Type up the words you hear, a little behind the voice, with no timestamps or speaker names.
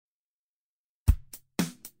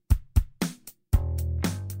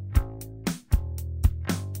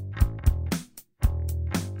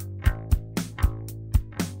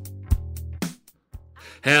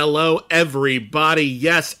Hello, everybody.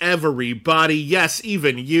 Yes, everybody. Yes,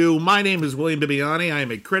 even you. My name is William Bibbiani. I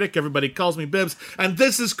am a critic. Everybody calls me Bibbs. And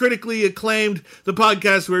this is Critically Acclaimed, the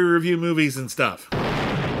podcast where we review movies and stuff.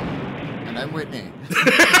 And I'm Whitney.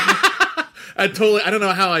 I don't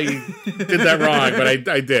know how I did that wrong, but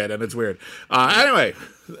I did, and it's weird. Anyway,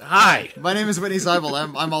 hi. My name is Whitney Seibel.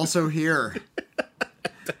 I'm also here.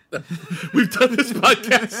 We've done this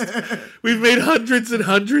podcast. We've made hundreds and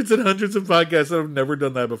hundreds and hundreds of podcasts, and I've never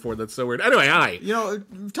done that before. That's so weird. Anyway, hi. You know,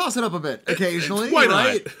 toss it up a bit occasionally. Why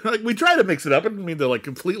right? not? Like, we try to mix it up. I didn't mean to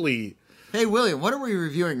completely... Hey, William, what are we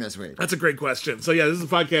reviewing this week? That's a great question. So yeah, this is a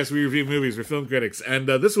podcast where we review movies. We're film critics. And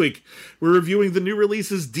this week, we're reviewing the new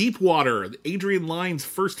releases Deep Water, Adrian Lyne's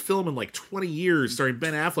first film in 20 years, starring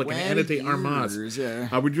Ben Affleck and Ana de Armas.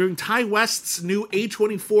 Yeah. We're doing Ty West's new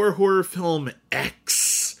A24 horror film,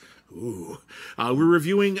 X. Ooh. We're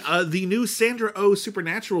reviewing the new Sandra Oh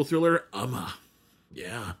supernatural thriller, Umma.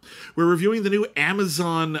 Yeah. We're reviewing the new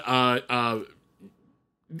Amazon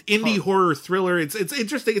indie horror thriller. It's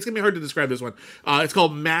interesting. It's gonna be hard to describe this one. It's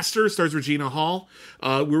called Master, stars Regina Hall.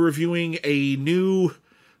 We're reviewing a new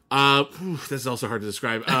this is also hard to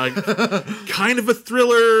describe. Kind of a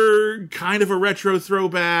thriller, kind of a retro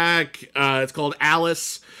throwback. It's called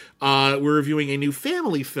Alice. We're reviewing a new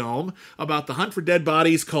family film about the hunt for dead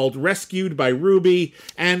bodies called Rescued by Ruby,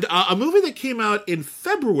 and a movie that came out in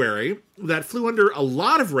February that flew under a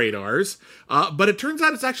lot of radars, but it turns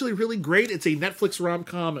out it's actually really great. It's a Netflix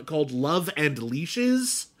rom-com called Love and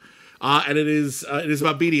Leashes, and it is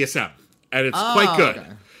about BDSM, and it's quite good. Okay.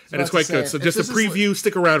 And it's quite good. So just a preview,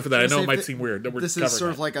 stick around for that. I know it might seem weird. This is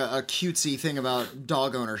sort of like a cutesy thing about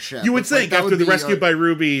dog ownership. You would think after the Rescued by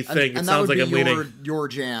Ruby thing, it sounds like I'm leaning. Your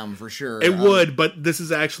jam for sure. It would, but this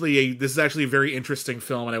is actually a very interesting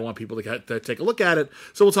film, and I want people to take a look at it.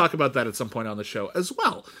 So we'll talk about that at some point on the show as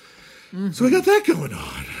well. Mm-hmm. So we got that going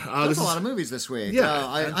on. That's a lot of movies this week. Yeah,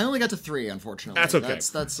 I only got to 3, unfortunately. That's okay.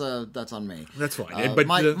 That's on me. That's fine. But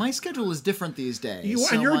my schedule is different these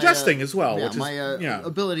days. And you're adjusting as well. Yeah, which my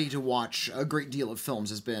ability to watch a great deal of films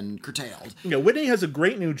has been curtailed. Yeah, Whitney has a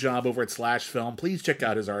great new job over at Slash Film. Please check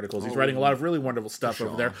out his articles. He's writing a lot of really wonderful stuff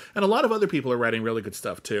over there, and a lot of other people are writing really good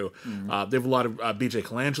stuff too. Mm. They have a lot of BJ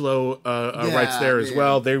Colangelo writes there as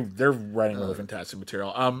well. They're writing really fantastic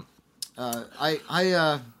material.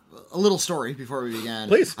 A little story before we began.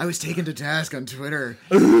 Please. I was taken to task on Twitter.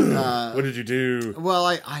 What did you do? Well,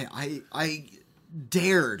 I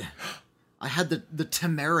dared. I had the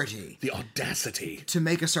temerity. The audacity. To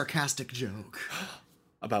make a sarcastic joke.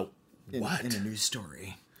 About what? In a news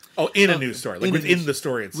story. Oh, in a news story. Like within the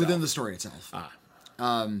story itself. Within the story itself.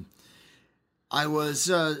 I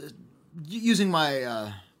was using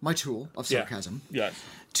my tool of sarcasm. Yes.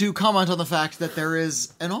 To comment on the fact that there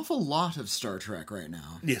is an awful lot of Star Trek right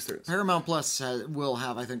now. Yes, there is. Paramount Plus will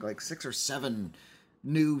have, I think, 6 or 7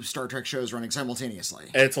 new Star Trek shows running simultaneously.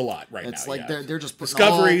 It's a lot right now. It's like they're just putting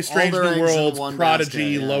Discovery, Strange all their New Worlds,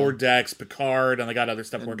 Prodigy, basket, Lower Decks, Picard, and they got other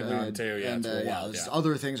stuff working on too. Yeah, and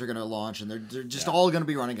other things are going to launch, and they're just all going to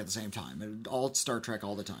be running at the same time. All Star Trek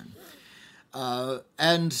all the time.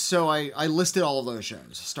 And so I listed all of those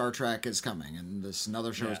shows. Star Trek is coming, and this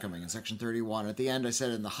another show is coming in Section 31. At the end, I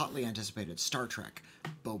said in the hotly anticipated Star Trek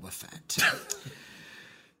Boba Fett.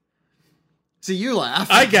 See, you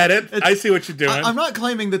laugh. I get it. I see what you're doing. I'm not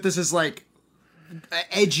claiming that this is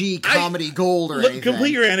edgy comedy gold or anything.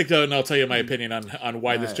 Complete your anecdote, and I'll tell you my opinion on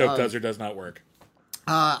why this joke does or does not work.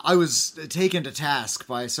 I was taken to task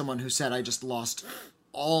by someone who said I just lost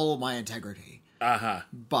all my integrity.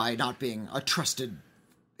 By not being a trusted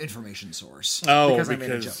information source. Oh, because you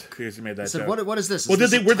made that joke. What is this? Well,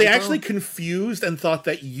 were they actually confused and thought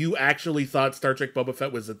that you actually thought Star Trek Boba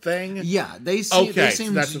Fett was a thing? Yeah, they seemed.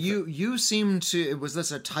 You seemed to. Was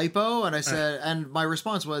this a typo? And I said, and my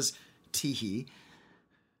response was, teehee.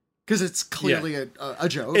 Because it's clearly a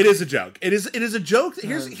joke. It is a joke. It is a joke.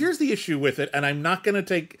 Here's the issue with it, and I'm not gonna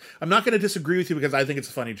disagree with you because I think it's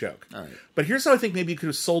a funny joke. All right. But here's how I think maybe you could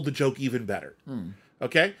have sold the joke even better.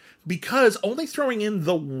 Okay? Because only throwing in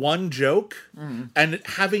the one joke and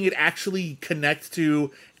having it actually connect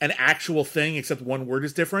to an actual thing, except one word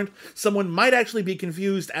is different, someone might actually be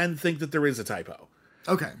confused and think that there is a typo.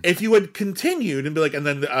 Okay. If you had continued and be like, and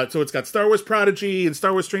then, so it's got Star Wars Prodigy and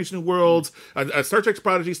Star Wars Strange New Worlds, Star Trek's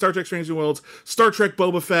Prodigy, Star Trek Strange New Worlds, Star Trek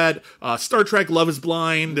Boba Fett, Star Trek Love is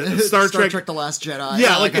Blind, Star Trek The Last Jedi.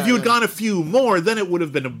 Yeah, if you had gone a few more, then it would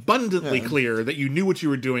have been abundantly clear that you knew what you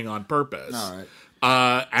were doing on purpose. All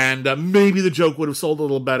right. And maybe the joke would have sold a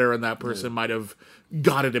little better and that person might have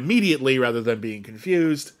got it immediately rather than being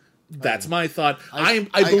confused. That's my thought. I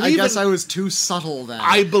believe I guess I was too subtle then.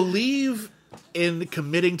 I believe in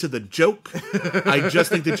committing to the joke. I just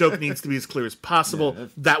think the joke needs to be as clear as possible. Yeah,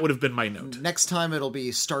 that would have been my note. Next time it'll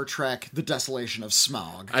be Star Trek: The Desolation of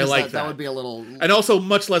Smaug. I like that. That would be a little... And also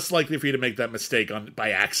much less likely for you to make that mistake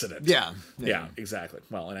by accident. Yeah, exactly.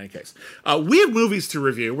 Well, in any case. We have movies to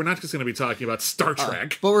review. We're not just going to be talking about Star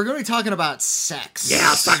Trek. But we're going to be talking about sex. Yeah,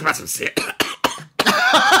 let's talk about some sex.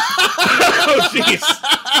 Oh,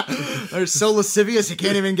 jeez. They're so lascivious you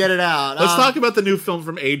can't even get it out. Let's talk about the new film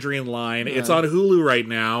from Adrian Lyne. It's on Hulu right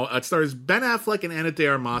now. It stars Ben Affleck and Ana de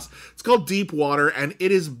Armas. It's called Deep Water, and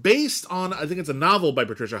it is based on, I think it's a novel by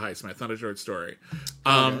Patricia Highsmith, not a short story.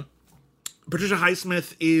 Patricia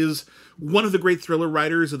Highsmith is one of the great thriller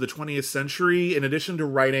writers of the 20th century. In addition to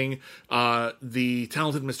writing The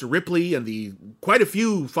Talented Mr. Ripley and the quite a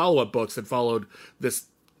few follow-up books that followed this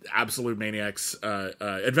absolute maniac's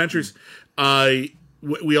adventures.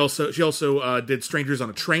 She also did Strangers on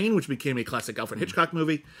a Train, which became a classic Alfred Hitchcock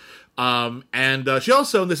movie. And she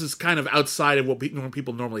also, and this is kind of outside of what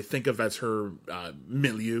people normally think of as her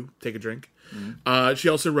milieu, take a drink. She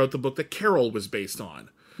also wrote the book that Carol was based on.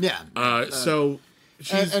 Yeah. So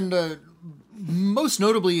she's... And most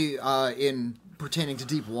notably in pertaining to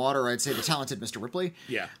Deep Water, I'd say The Talented Mr. Ripley.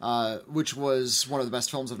 Yeah. Which was one of the best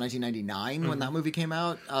films of 1999 when that movie came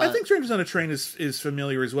out. I think Strangers on a Train is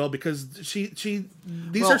familiar as well because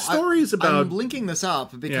these are stories about... I'm linking this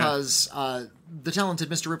up because The Talented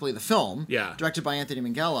Mr. Ripley, the film, directed by Anthony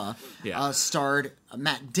Minghella, starred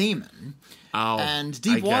Matt Damon. Oh, and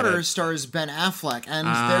Deep Water stars Ben Affleck, and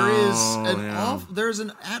there's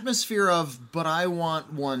an atmosphere of, but I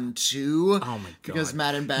want one too. Oh my god! Because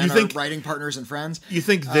Matt and Ben are writing partners and friends. You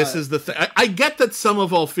think this is the thing? I get that Sum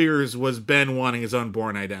of All Fears was Ben wanting his own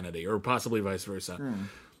Bourne Identity, or possibly vice versa.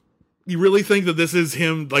 You really think that this is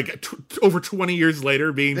him, like over 20 years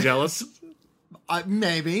later, being jealous?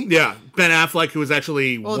 Maybe. Yeah, Ben Affleck, who has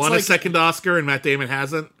actually won a second Oscar, and Matt Damon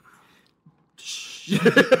hasn't.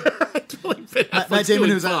 Matt Damon,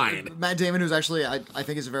 who's actually I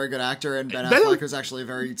think is a very good actor, and Ben Affleck, who's actually a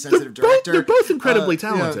very sensitive director. They're both incredibly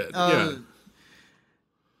talented.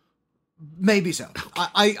 Maybe so.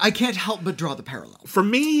 I can't help but draw the parallel. For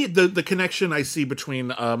me, the connection I see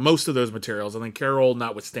between most of those materials, I think Carol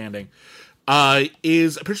notwithstanding,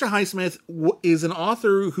 is Patricia Highsmith is an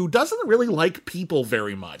author who doesn't really like people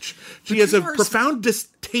very much. She has a profound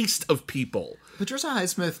distaste of people. Patricia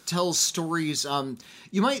Highsmith tells stories.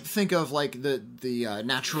 You might think of like the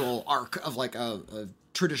natural arc of like a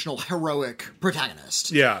traditional heroic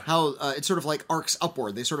protagonist. Yeah. How it sort of like arcs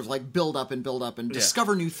upward. They sort of like build up and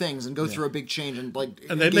discover new things and go through a big change and like.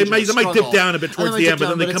 And they might dip down a bit towards the end, but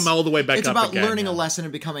then they come all the way back up. It's about learning a lesson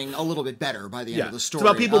and becoming a little bit better by the end of the story. It's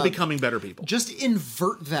about people becoming better people. Just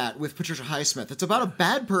invert that with Patricia Highsmith. It's about a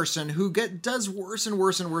bad person who does worse and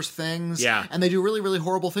worse and worse things. Yeah. And they do really, really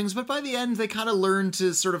horrible things, but by the end they kind of learn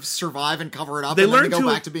to sort of survive and cover it up. They go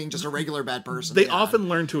back to being just a regular bad person. They often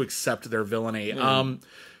learn to accept their villainy.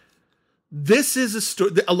 This is a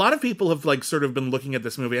story. A lot of people have like sort of been looking at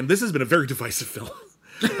this movie, and this has been a very divisive film.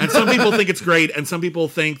 And some people think it's great, and some people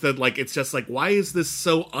think that like it's just like, why is this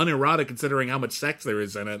so unerotic considering how much sex there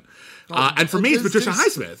is in it? And for me, it's Patricia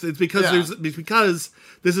Highsmith. It's because because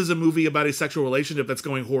this is a movie about a sexual relationship that's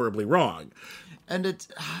going horribly wrong, and it's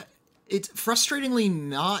frustratingly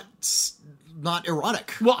not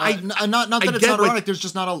erotic. Well, not that it's not erotic. Like, there's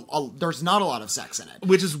just not a lot of sex in it,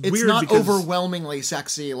 which is weird. It's not overwhelmingly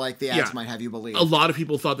sexy like the ads might have you believe. A lot of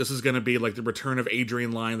people thought this was going to be like the return of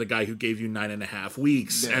Adrian Lyne, the guy who gave you 9.5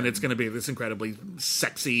 weeks, and it's going to be this incredibly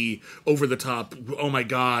sexy, over the top. Oh my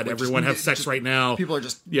god, everyone have sex right now. People are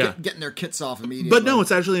just getting their kits off immediately. But no,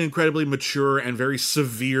 it's actually an incredibly mature and very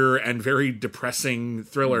severe and very depressing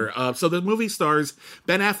thriller. So the movie stars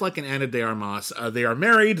Ben Affleck and Ana de Armas. They are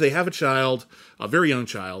married. They have a child. A very young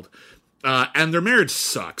child, and their marriage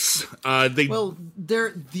sucks.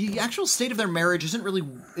 The actual state of their marriage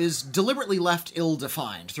is deliberately left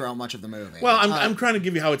ill-defined throughout much of the movie. Well, I'm trying to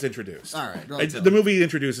give you how it's introduced. All right, the movie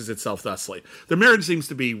introduces itself thusly. Their marriage seems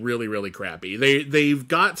to be really, really crappy. They've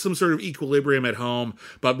got some sort of equilibrium at home,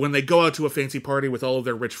 but when they go out to a fancy party with all of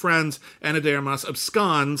their rich friends, Ana de Armas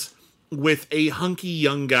absconds with a hunky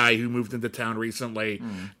young guy who moved into town recently,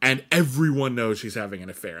 and everyone knows she's having an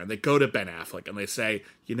affair. And they go to Ben Affleck and they say,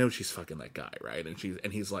 "You know she's fucking that guy, right?" And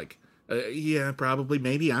he's like, "Yeah, probably,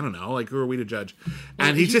 maybe, I don't know. Like, who are we to judge?"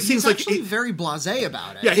 And he just seems like he's actually very blasé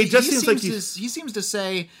about it. Yeah, he seems to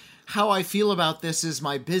say, "How I feel about this is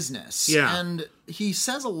my business." Yeah, and he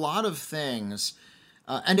says a lot of things.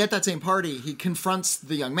 And at that same party, he confronts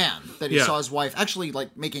the young man that he saw his wife actually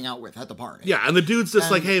like making out with at the party. Yeah, and the dude's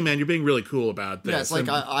just like, "Hey, man, you're being really cool about this." Yeah, it's like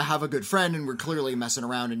I have a good friend, and we're clearly messing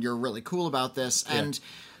around, and you're really cool about this. And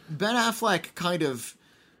Ben Affleck kind of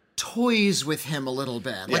toys with him a little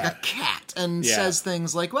bit, like a cat, and says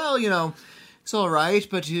things like, well, it's all right,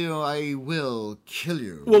 but I will kill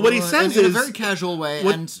you. Well, what he says in is a very casual way,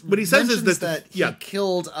 what he says is that he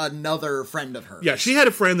killed another friend of hers. Yeah, she had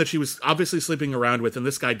a friend that she was obviously sleeping around with, and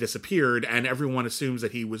this guy disappeared, and everyone assumes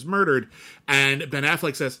that he was murdered. And Ben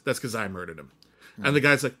Affleck says, that's because I murdered him. And the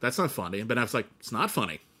guy's like, that's not funny. And Ben Affleck's like, it's not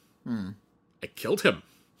funny. I killed him.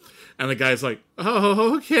 And the guy's like,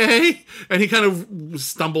 oh, okay. And he kind of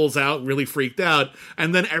stumbles out, really freaked out.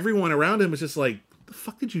 And then everyone around him is just like, the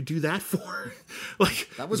fuck did you do that for? Like,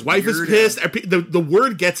 his wife is pissed. The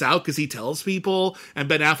word gets out because he tells people, and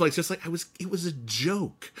Ben Affleck's just like, it was a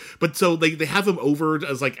joke. But so they have him over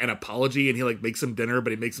as like an apology, and he like makes him dinner,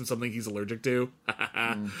 but he makes him something he's allergic to.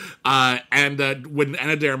 And when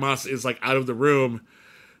Ana de Armas is like out of the room,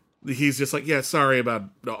 he's just like, yeah, sorry about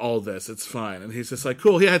all this. It's fine. And he's just like,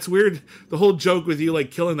 cool. Yeah, it's weird. The whole joke with you like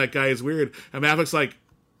killing that guy is weird. And Affleck's like,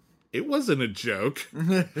 it wasn't a joke.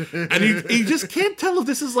 And you just can't tell if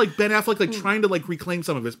this is like Ben Affleck like trying to like reclaim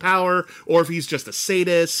some of his power, or if he's just a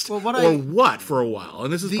sadist, what for a while.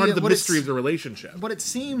 And this is part of the mystery of the relationship. What it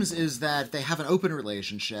seems is that they have an open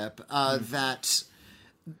relationship that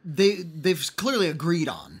they've clearly agreed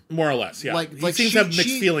on, more or less. Yeah, he seems to have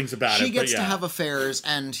mixed feelings about it. She gets to have affairs,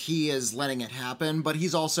 and he is letting it happen, but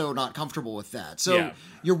he's also not comfortable with that. So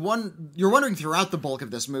you're wondering throughout the bulk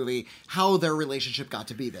of this movie how their relationship got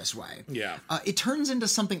to be this way. Yeah, it turns into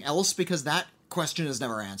something else because that question is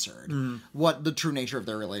never answered. What the true nature of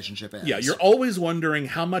their relationship is. Yeah, you're always wondering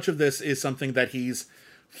how much of this is something that he's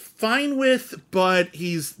fine with, but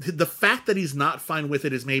the fact that he's not fine with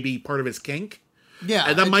it is maybe part of his kink. Yeah,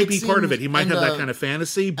 and that might be part of it. He might have that kind of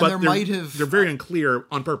fantasy, but they're very unclear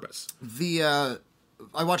on purpose. I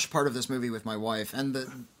watched part of this movie with my wife, and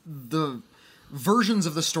the versions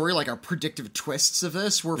of the story, like our predictive twists of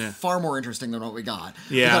this, were far more interesting than what we got.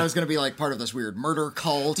 Yeah, I thought it was going to be like part of this weird murder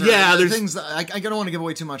cult. There's things that I don't want to give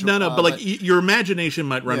away too much. No, but like your imagination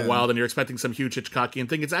might run wild, and you're expecting some huge Hitchcockian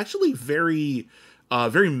thing. It's actually very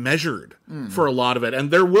measured for a lot of it.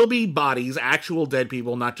 And there will be bodies, actual dead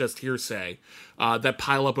people, not just hearsay, that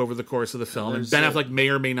pile up over the course of the film. And Ben Affleck may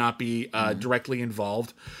or may not be directly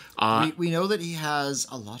involved. We know that he has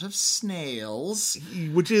a lot of snails.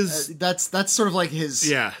 Which is... that's sort of like his...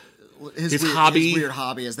 Yeah. His hobby. His weird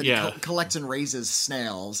hobby is that he collects and raises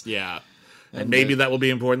snails. Yeah. And maybe that will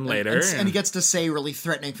be important later. And he gets to say really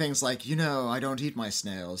threatening things like, I don't eat my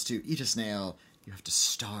snails. To eat a snail, you have to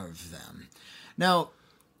starve them. Now,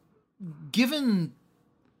 given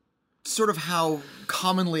sort of how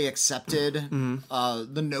commonly accepted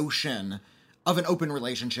the notion of an open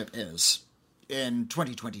relationship is in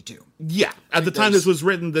 2022. Yeah. At the time this was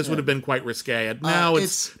written, this would have been quite risque. And now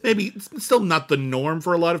it's still not the norm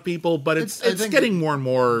for a lot of people, but it's getting more and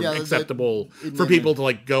more acceptable for people to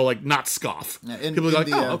like go like not scoff. People are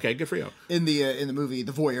like, okay, good for you. In the movie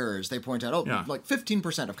The Voyeurs, they point out, like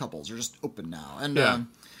 15% of couples are just open now. And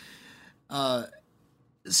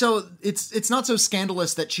so it's not so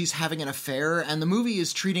scandalous that she's having an affair, and the movie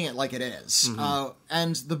is treating it like it is.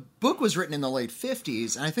 And the book was written in the late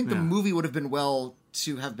 50s, and I think the movie would have been well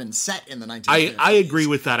to have been set in the 1950s. I agree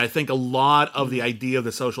with that. I think a lot of the idea of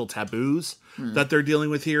the social taboos that they're dealing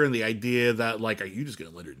with here, and the idea that, like, are you just going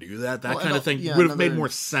to let her do that? That kind of thing would have made more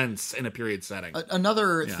sense in a period setting.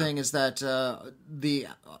 Another thing is that the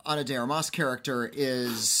Ana de Armas character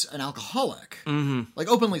is an alcoholic. Like,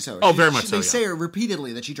 openly so. Oh, very much so, They say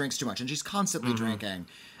repeatedly that she drinks too much, and she's constantly drinking.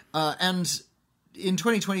 And in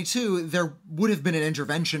 2022, there would have been an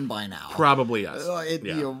intervention by now. Probably, yes.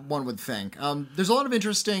 One would think. There's a lot of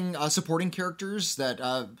interesting supporting characters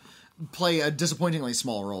that play a disappointingly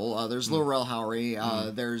small role. There's Lil Rel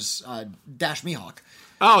Howery. There's Dash Mihawk.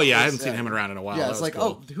 Oh, yeah, I haven't seen him around in a while. Yeah, it's like,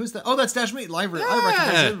 cool. Who's that? Oh, that's Dash Mihawk. I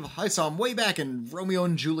recognize him. I saw him way back in Romeo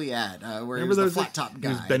and Juliet, where he was the flat-top guy.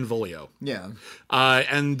 He was Benvolio. Yeah.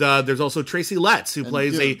 And there's also Tracy Letts, who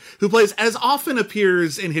plays, as often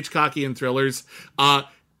appears in Hitchcockian thrillers,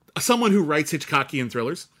 someone who writes Hitchcockian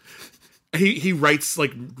thrillers. He writes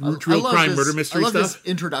like true crime murder mystery stuff. I love this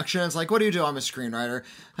introduction. It's like, what do you do? I'm a screenwriter.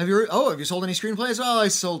 Have you sold any screenplays? Well, I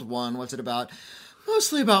sold one. What's it about?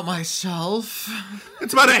 Mostly about myself.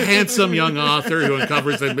 It's about a handsome young author who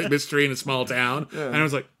uncovers a mystery in a small town. Yeah. And I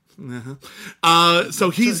was like,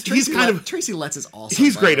 so he's kind of Tracy Letts is awesome.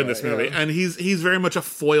 He's great in this movie, and he's very much a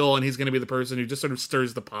foil, and he's going to be the person who just sort of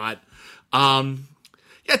stirs the pot.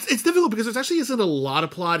 Yeah, it's difficult because there actually isn't a lot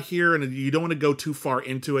of plot here, and you don't want to go too far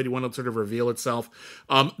into it. You want to sort of reveal itself.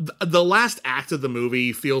 The last act of the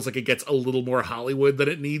movie feels like it gets a little more Hollywood than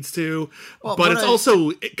it needs to, but it's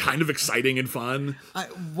also kind of exciting and fun.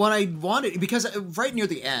 What I wanted, because right near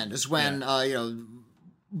the end is when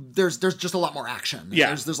there's just a lot more action.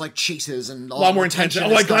 Yeah, there's like chases and a lot more intense.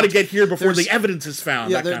 Oh, I got to get here before the evidence is found.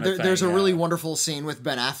 Yeah, that kind of thing. There's a really wonderful scene with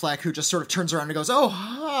Ben Affleck who just sort of turns around and goes, "Oh,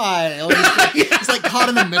 hi!" Like, he's like caught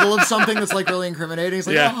in the middle of something that's like really incriminating. He's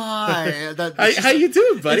like, "Oh, hi!" How you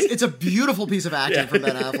doing, buddy? It's a beautiful piece of acting from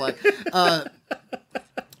Ben Affleck.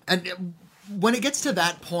 And when it gets to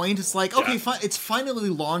that point, it's like, okay, it's finally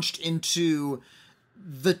launched into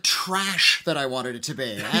the trash that I wanted it to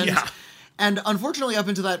be. And unfortunately, up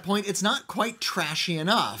until that point, it's not quite trashy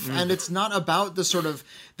enough. And it's not about the sort of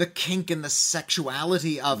the kink and the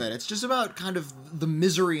sexuality of it. It's just about kind of the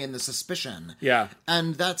misery and the suspicion. Yeah.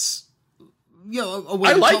 And that's, a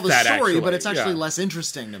way to tell the story, but it's actually less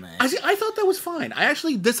interesting to me. I thought that was fine. I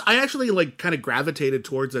actually like kind of gravitated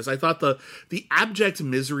towards this. I thought the abject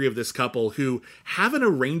misery of this couple who have an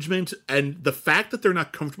arrangement, and the fact that they're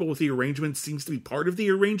not comfortable with the arrangement seems to be part of the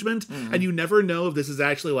arrangement, and you never know if this is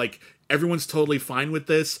actually like everyone's totally fine with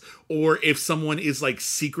this, or if someone is like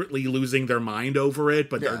secretly losing their mind over it,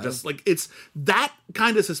 but they're just like, it's that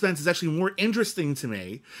kind of suspense is actually more interesting to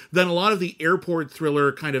me than a lot of the airport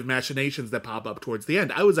thriller kind of machinations that pop up towards the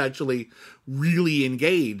end. I was actually really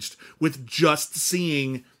engaged with just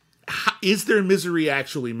seeing, is there misery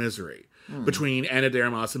actually misery between Ana de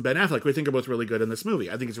Armas and Ben Affleck, who I think are both really good in this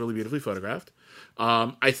movie. I think it's really beautifully photographed.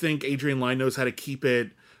 I think Adrian Lyne knows how to keep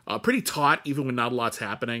it pretty taut, even when not a lot's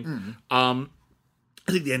happening. I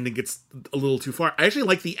think the ending gets a little too far. I actually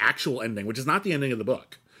like the actual ending, which is not the ending of the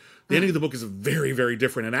book. The ending of the book is very, very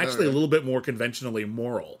different, and actually a little bit more conventionally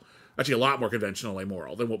moral. Actually, a lot more conventionally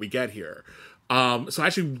moral than what we get here. So I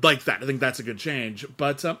actually like that. I think that's a good change.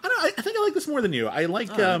 But I think I like this more than you. I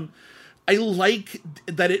like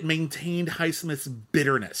that it maintained Highsmith's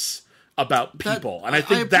bitterness about people, and I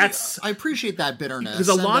think I appreciate that bitterness, because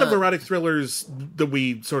a lot of erotic thrillers that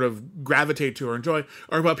we sort of gravitate to or enjoy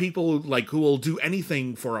are about people like who will do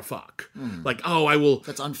anything for a fuck. Like, oh, I will.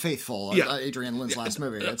 That's Unfaithful. Adrian Lyne's last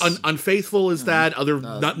movie. Unfaithful is that. Other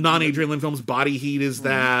non-Adrian Lyne films, Body Heat is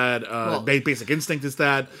that. Basic Instinct is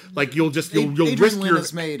that. Like, you'll risk Adrian Lyne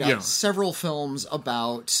has made several films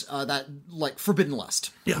about that, like Forbidden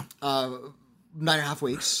Lust. Yeah. 9.5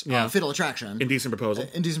 Weeks, Fatal Attraction, Indecent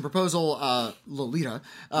Proposal, Lolita,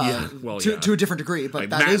 to a different degree, but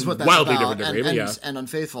that is what that's wildly about. Different degree, and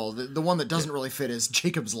Unfaithful. The one that doesn't really fit is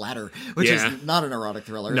Jacob's Ladder, which is not an erotic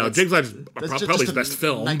thriller. No, Jacob's Ladder is probably his best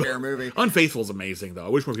film. Nightmare movie. Unfaithful is amazing, though. I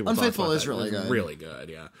wish more people Unfaithful thought is really good. Really good,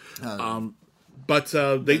 yeah. But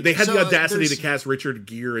they had the audacity to cast Richard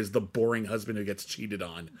Gere as the boring husband who gets cheated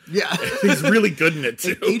on. Yeah. He's really good in it,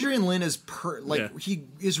 too. Adrian Lyne is he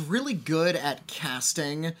is really good at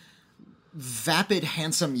casting vapid,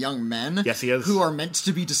 handsome young men. Yes, he is. Who are meant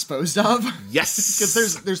to be disposed of. Yes.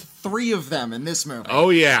 Because there's 3 of them in this movie. Oh,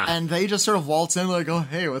 yeah. And they just sort of waltz in like, oh,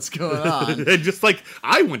 hey, what's going on? And just like,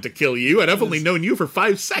 I want to kill you, and I've only known you for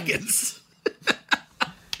 5 seconds.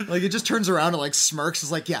 Like, it just turns around and like smirks.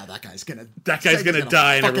 Is like, yeah, that guy's gonna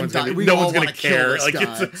die, and everyone's gonna. No one's gonna care. Like,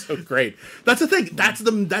 it's so great. That's the thing. That's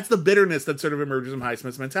the bitterness that sort of emerges from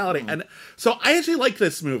Highsmith's mentality. And so I actually like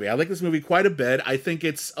this movie. I like this movie quite a bit. I think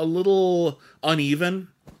it's a little uneven,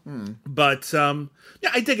 but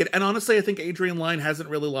I dig it. And honestly, I think Adrian Lyne hasn't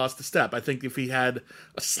really lost a step. I think if he had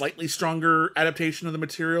a slightly stronger adaptation of the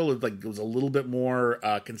material, it was a little bit more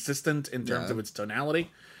consistent in terms of its tonality.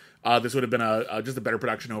 This would have been just a better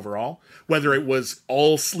production overall. Whether it was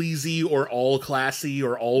all sleazy or all classy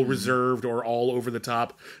or all reserved or all over the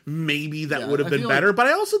top, maybe that would have been better. But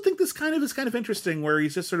I also think this is kind of interesting, where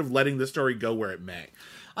he's just sort of letting the story go where it may.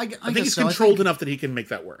 I think he's controlled enough that he can make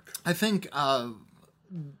that work. I think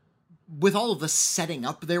with all of the setting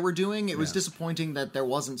up they were doing, it was disappointing that there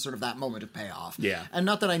wasn't sort of that moment of payoff. Yeah. And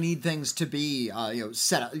not that I need things to be,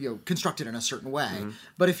 set up, constructed in a certain way,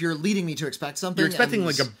 but if you're leading me to expect something, you're expecting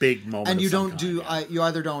like a big moment, and you don't do, you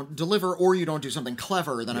either don't deliver or you don't do something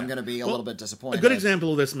clever, then I'm going to be a little bit disappointed. A good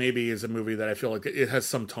example of this maybe is a movie that I feel like it has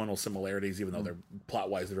some tonal similarities, even though they're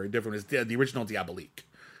plot-wise they're very different. Is the original Diabolique.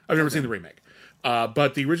 I've never seen the remake.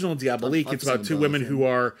 But the original Diabolique, it's about 2 women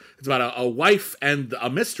it's about a wife and a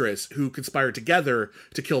mistress who conspire together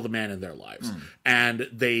to kill the man in their lives. And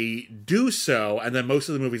they do so, and then most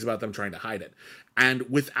of the movie's about them trying to hide it. And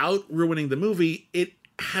without ruining the movie, it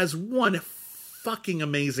has one fucking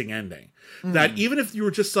amazing ending. That even if you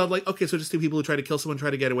were just like, okay, so just 2 people who try to kill someone, try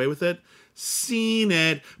to get away with it, seen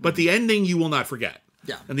it, but the ending you will not forget.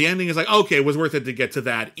 Yeah. And the ending is like, okay, it was worth it to get to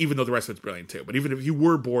that, even though the rest of it's brilliant too. But even if you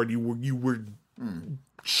were bored, you were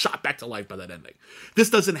shot back to life by that ending. This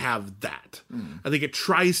doesn't have that. I think it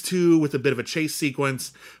tries to with a bit of a chase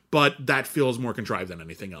sequence, but that feels more contrived than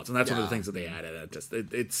anything else. And that's one of the things that they added.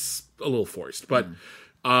 It's a little forced, but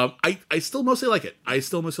I still mostly like it. I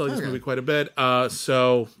still mostly like this movie quite a bit.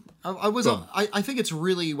 So I think it's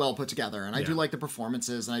really well put together, and I do like the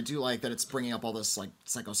performances, and I do like that it's bringing up all this like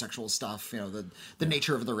psychosexual stuff. You know, the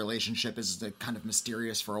nature of the relationship is kind of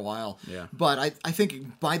mysterious for a while. Yeah. But I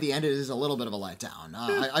think by the end it is a little bit of a letdown.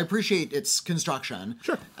 I appreciate its construction.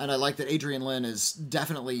 Sure. And I like that Adrian Lin is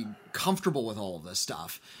definitely comfortable with all of this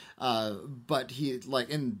stuff. But he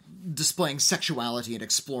like in displaying sexuality and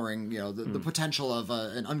exploring, you know, the potential of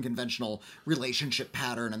an unconventional relationship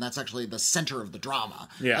pattern, and that's actually the center of the drama.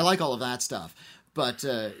 Yeah. I like all of that stuff, but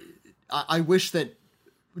I wish that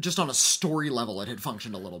just on a story level it had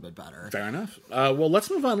functioned a little bit better. Fair enough. Well,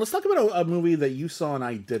 let's move on. Let's talk about a movie that you saw and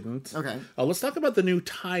I didn't. Okay. Let's talk about the new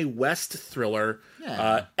Ty West thriller,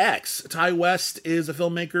 Yeah. X. Ty West is a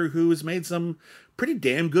filmmaker who has made some pretty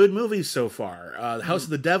damn good movies so far. House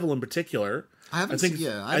of the Devil in particular. I haven't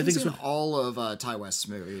seen all of Ty West's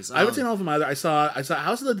movies. I haven't seen all of them either. I saw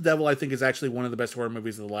House of the Devil, I think, is actually one of the best horror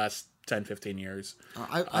movies of the last 10, 15 years.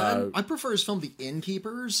 I prefer his film The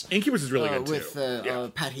Innkeepers. Innkeepers is really good, with,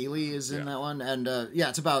 too. Pat Healy is in that one. And,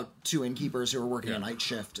 it's about two innkeepers who are working a night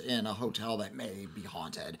shift in a hotel that may be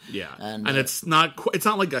haunted. Yeah. And it's not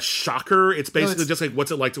like a shocker. It's basically just like,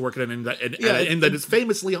 what's it like to work at an inn that is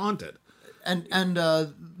famously haunted. And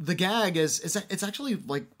the gag is it's actually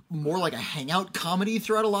like more like a hangout comedy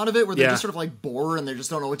throughout a lot of it, where they're just sort of like bored and they just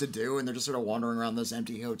don't know what to do, and they're just sort of wandering around this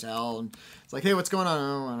empty hotel, and it's like, hey, what's going on?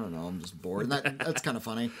 Oh, I don't know, I'm just bored, and that's kind of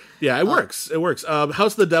funny. Yeah, it works. It works.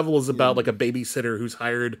 House of the Devil is about like a babysitter who's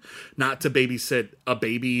hired not to babysit a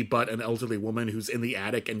baby, but an elderly woman who's in the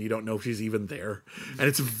attic, and you don't know if she's even there. And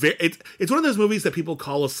it's one of those movies that people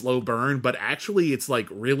call a slow burn, but actually it's like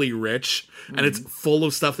really rich, and it's full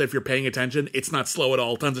of stuff that if you're paying attention, it's not slow at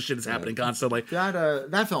all. Tons of shit is happening constantly.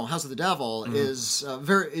 That film, House of the Devil, is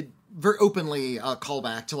very openly a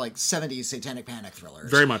callback to like 70s satanic panic thrillers.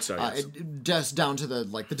 Very much so. Yes. Just down to the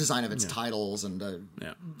design of its titles and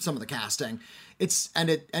some of the casting.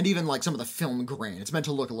 And even like some of the film grain. It's meant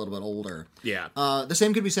to look a little bit older. Yeah. The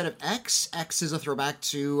same could be said of X. X is a throwback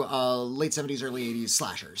to late 70s, early 80s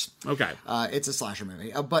slashers. Okay. It's a slasher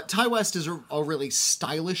movie. But Ty West is a really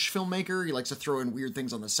stylish filmmaker. He likes to throw in weird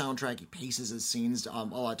things on the soundtrack. He paces his scenes a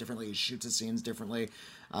lot differently. He shoots his scenes differently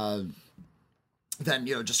than,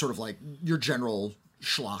 just sort of like your general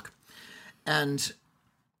schlock. And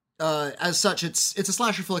as such, it's a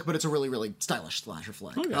slasher flick, but it's a really, really stylish slasher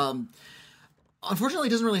flick. Okay. Unfortunately, it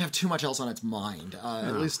doesn't really have too much else on its mind,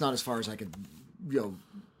 at least not as far as I could,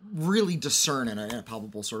 really discern in a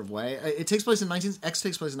palpable sort of way. X takes place in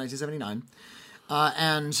 1979,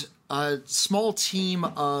 and a small team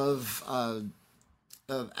of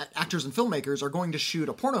actors and filmmakers are going to shoot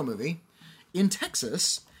a porno movie in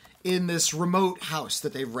Texas in this remote house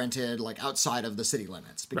that they've rented like outside of the city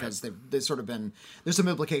limits, because they've sort of been, there's some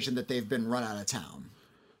implication that they've been run out of town.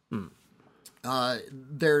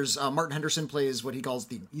 There's Martin Henderson plays what he calls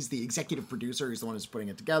he's the executive producer. He's the one who's putting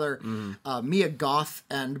it together. Mia Goth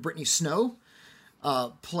and Brittany Snow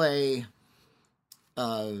play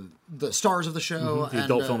the stars of the show. The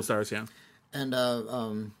adult film stars, yeah. And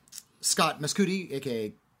Scott Mescudi,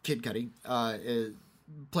 aka Kid Cudi,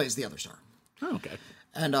 plays the other star. Oh, okay.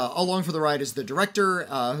 And along for the ride is the director,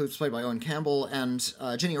 who's played by Owen Campbell, and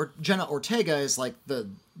Jenna Ortega is like the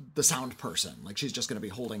sound person. Like, she's just going to be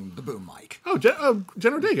holding the boom mic. Oh, Jenna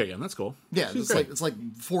Ortega again. That's cool. Yeah, it's like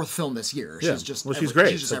fourth film this year. Yeah. She's just she's great.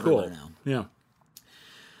 She's just so everywhere cool. now.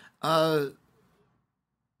 Yeah.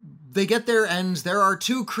 They get there, and there are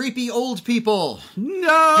two creepy old people.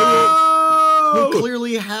 No! Who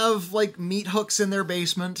clearly have like meat hooks in their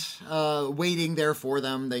basement, waiting there for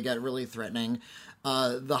them. They get really threatening.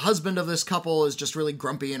 The husband of this couple is just really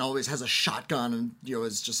grumpy and always has a shotgun, and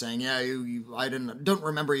is just saying, "Yeah, I don't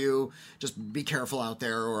remember you. Just be careful out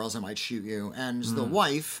there, or else I might shoot you." And the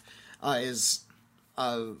wife is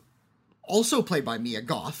also played by Mia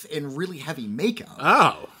Goth in really heavy makeup.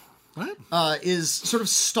 Oh, what? Is sort of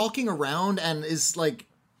stalking around and is like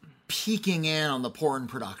peeking in on the porn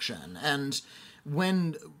production, and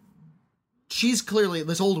when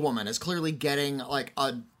this old woman is clearly getting like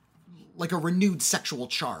a renewed sexual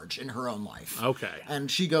charge in her own life. Okay. And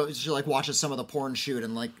she like watches some of the porn shoot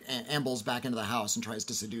and like ambles back into the house and tries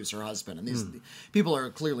to seduce her husband. And these people are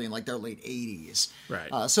clearly in like their late 80s.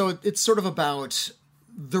 Right. So it's sort of about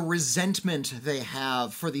the resentment they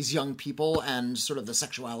have for these young people and sort of the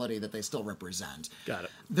sexuality that they still represent. Got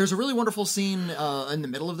it. There's a really wonderful scene in the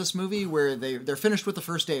middle of this movie where they're finished with the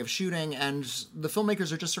first day of shooting and the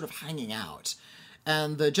filmmakers are just sort of hanging out.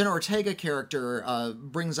 And the Jenna Ortega character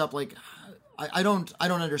brings up, like, I don't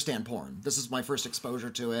understand porn. This is my first exposure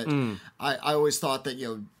to it. I always thought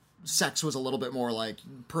that, sex was a little bit more like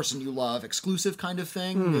person you love, exclusive kind of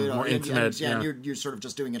thing. More intimate. And you're sort of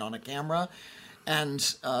just doing it on a camera. And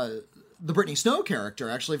the Brittany Snow character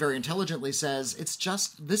actually very intelligently says,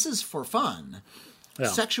 this is for fun. Yeah.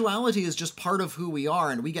 Sexuality is just part of who we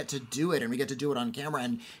are, and we get to do it, and we get to do it on camera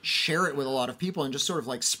and share it with a lot of people and just sort of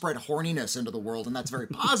like spread horniness into the world, and that's very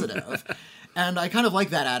positive. And I kind of like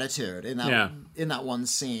that attitude in that one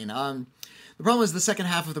scene. The problem is the second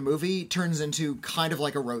half of the movie turns into kind of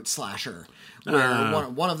like a rote slasher, where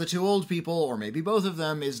one of the two old people, or maybe both of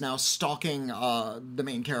them, is now stalking the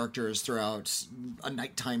main characters throughout a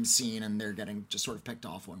nighttime scene, and they're getting just sort of picked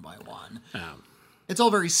off one by one. It's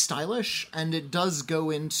all very stylish, and it does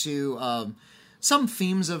go into some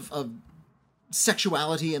themes of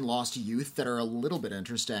sexuality and lost youth that are a little bit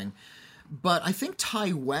interesting. But I think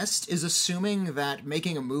Ty West is assuming that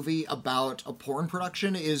making a movie about a porn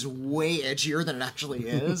production is way edgier than it actually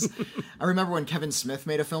is. I remember when Kevin Smith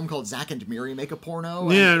made a film called Zack and Miri Make a Porno.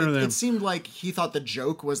 Yeah, and it seemed like he thought the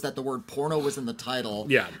joke was that the word porno was in the title.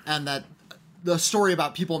 Yeah. And that the story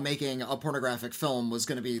about people making a pornographic film was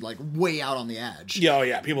going to be like way out on the edge. Yeah, oh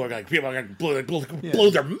yeah, people are going to blow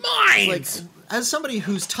their minds. Like, as somebody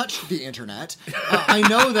who's touched the internet, I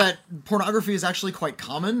know that pornography is actually quite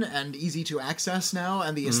common and easy to access now,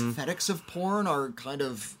 and the aesthetics of porn are kind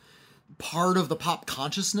of part of the pop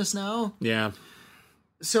consciousness now. Yeah.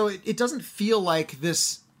 So it doesn't feel like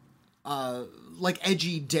this like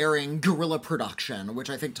edgy, daring guerrilla production, which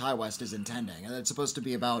I think Ty West is intending. And it's supposed to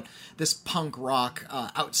be about this punk rock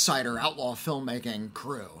outsider, outlaw filmmaking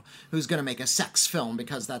crew who's going to make a sex film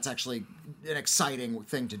because that's actually an exciting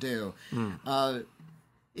thing to do.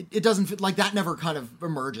 It doesn't like that never kind of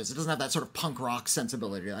emerges. It doesn't have that sort of punk rock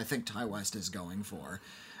sensibility that I think Ty West is going for.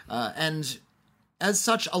 And as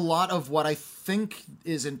such, a lot of what I think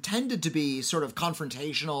is intended to be sort of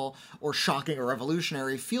confrontational or shocking or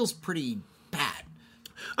revolutionary feels pretty bad.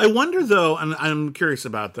 I wonder, though, and I'm curious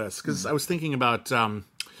about this, because I was thinking about a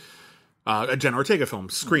Jenna Ortega film,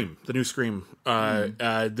 Scream, the new Scream.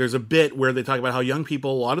 There's a bit where they talk about how young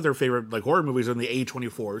people, a lot of their favorite like horror movies are in the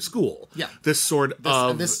A24 school. Yeah. This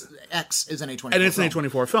X is an A24 and it's an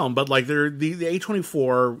A24 film, but like they're the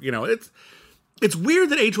A24, it's weird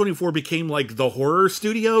that A24 became like the horror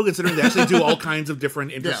studio, considering they actually do all kinds of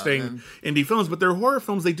different interesting indie films, but their horror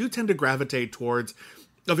films, they do tend to gravitate towards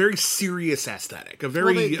a very serious aesthetic, they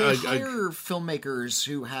hire filmmakers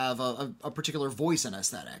who have a particular voice and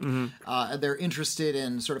aesthetic. They're interested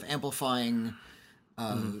in sort of amplifying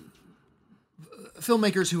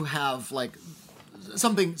filmmakers who have like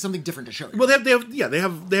something different to show you. Well,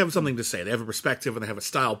 they have something to say. They have a perspective and they have a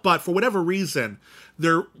style. But for whatever reason,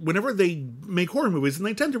 whenever they make horror movies, and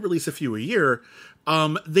they tend to release a few a year,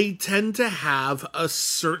 they tend to have a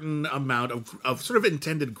certain amount of sort of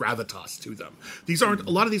intended gravitas to them.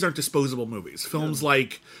 A lot of these aren't disposable movies. Films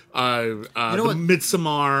like Midsommar,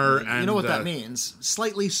 and you know what that means?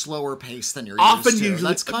 Slightly slower pace than you're often used to. Usually,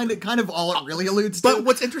 that's kind of all it really alludes to. But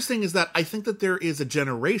what's interesting is that I think that there is a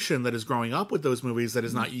generation that is growing up with those movies that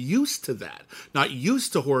is not used to that, not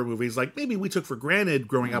used to horror movies like maybe we took for granted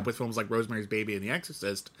growing up with films like Rosemary's Baby and The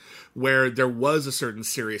Exorcist, where there was a certain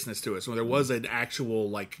seriousness to it, so there was an actual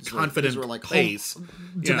like confident place,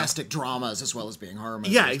 domestic dramas as well as being horror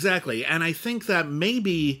movies. Yeah, exactly. And I think that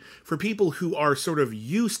maybe for people who are sort of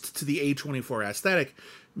used to the A24 aesthetic,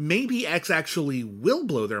 maybe X actually will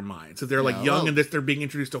blow their minds if they're like young and they're being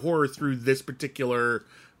introduced to horror through this particular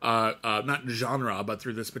not genre, but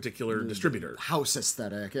through this particular distributor house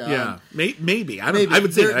aesthetic. Maybe I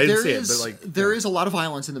would say I didn't say it, but like there is a lot of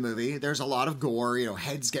violence in the movie. There's a lot of gore.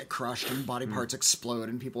 Heads get crushed and body parts explode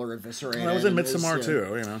and people are eviscerated. That was in Midsommar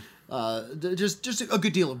too. Just a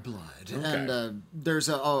good deal of blood. Okay. And there's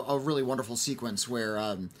a really wonderful sequence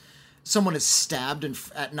where someone is stabbed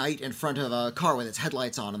at night in front of a car with its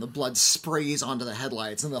headlights on, and the blood sprays onto the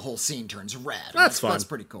headlights, and the whole scene turns red. That's fun. That's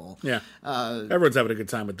pretty cool. Yeah, everyone's having a good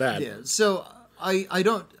time with that. Yeah. So I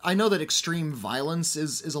know that extreme violence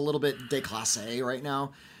is a little bit déclassé right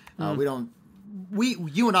now.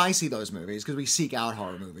 You and I see those movies because we seek out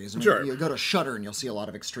horror movies. Sure. You go to Shudder and you'll see a lot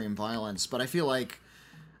of extreme violence, but I feel like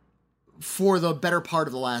for the better part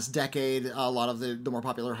of the last decade, a lot of the more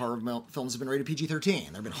popular horror films have been rated PG-13.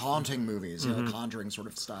 There have been haunting movies, Conjuring sort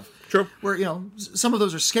of stuff. True. Where, some of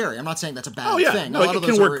those are scary. I'm not saying that's a bad thing. No, it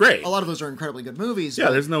can work great. A lot of those are incredibly good movies.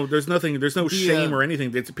 Yeah, there's no shame or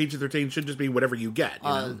anything. It's PG-13 should just be whatever you get. You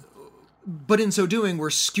know? But in so doing, we're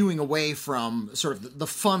skewing away from sort of the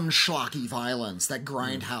fun, schlocky violence, that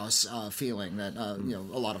grindhouse feeling that a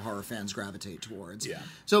lot of horror fans gravitate towards. Yeah.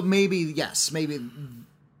 So maybe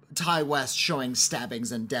Ty West showing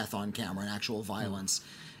stabbings and death on camera and actual violence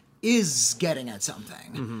is getting at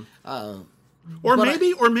something. Or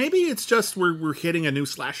maybe it's just we're hitting a new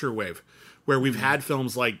slasher wave, where we've had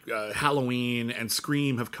films like Halloween and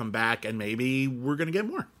Scream have come back, and maybe we're going to get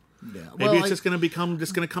more. Yeah. Maybe it's just going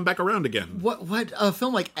to come back around again. What a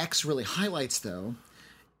film like X really highlights, though,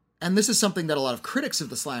 and this is something that a lot of critics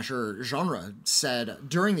of the slasher genre said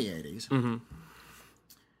during the 80s,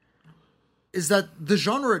 is that the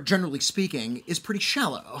genre, generally speaking, is pretty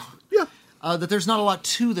shallow. Yeah. That there's not a lot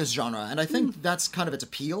to this genre, and I think that's kind of its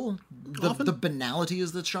appeal. The banality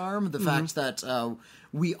is the charm. The fact that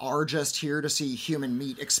we are just here to see human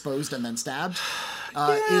meat exposed and then stabbed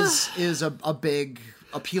is a big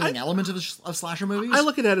appealing element of slasher movies. I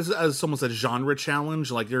look at it as almost a genre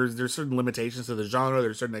challenge. Like there's certain limitations to the genre,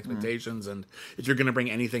 there's certain expectations, and if you're going to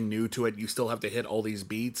bring anything new to it, you still have to hit all these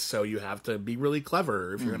beats. So you have to be really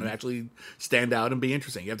clever if you're going to actually stand out and be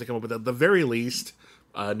interesting. You have to come up with, at the very least,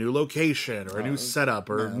 a new location or a new setup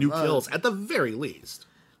or new kills. At the very least,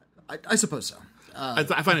 I suppose so. I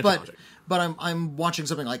find it challenging. But I'm watching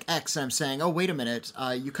something like X, and I'm saying, oh, wait a minute,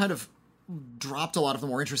 you kind of dropped a lot of the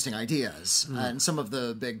more interesting ideas and some of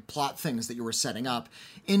the big plot things that you were setting up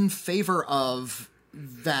in favor of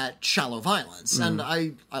that shallow violence. And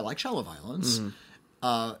I like shallow violence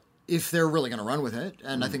if they're really going to run with it,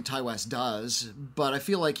 and I think Ty West does, but I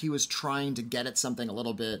feel like he was trying to get at something a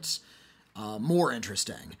little bit more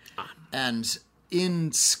interesting. And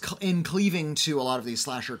in cleaving to a lot of these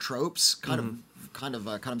slasher tropes, kind of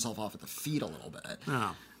cut himself off at the feet a little bit.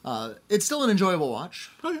 It's still an enjoyable watch.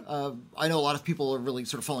 Okay. I know a lot of people are really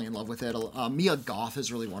sort of falling in love with it. Mia Goth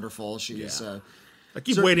is really wonderful. She's I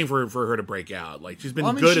keep waiting for her to break out. Like she's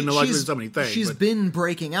been good in so many things. She's been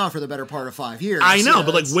breaking out for the better part of 5 years. I know,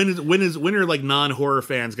 but like when are like non-horror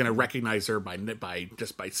fans going to recognize her by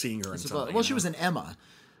seeing her in something? Well, she was in Emma.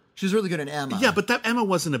 She was really good in Emma. Yeah, but that Emma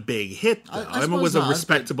wasn't a big hit, though. Emma was a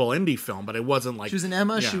respectable indie film, but it wasn't like... She was in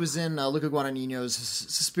Emma, she was in Luca Guadagnino's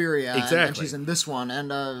Suspiria, and she's in this one,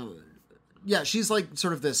 and she's like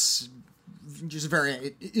sort of this... She's a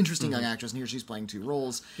very interesting young actress, and here she's playing two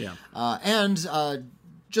roles. Yeah. And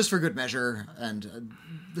just for good measure, and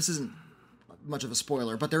this isn't much of a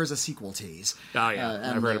spoiler, but there is a sequel tease. Oh,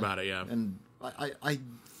 yeah, I've heard about it, yeah. And I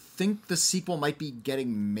think the sequel might be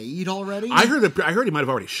getting made already. I heard he might have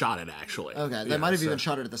already shot it, actually. Okay, they might have even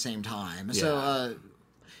shot it at the same time. Yeah. So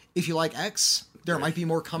if you like X, there might be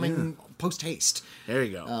more coming post haste. There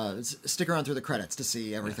you go. Stick around through the credits to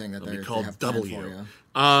see everything that they have W. For you.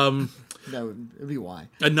 No, it'd be Y.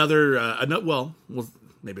 Another well,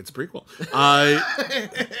 maybe it's a prequel.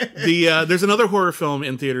 There's another horror film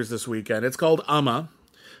in theaters this weekend. It's called Amma.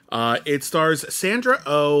 It stars Sandra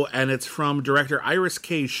Oh, and it's from director Iris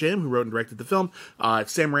K. Shim, who wrote and directed the film.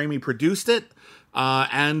 Sam Raimi produced it.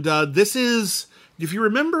 And this is, if you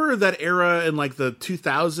remember that era in like the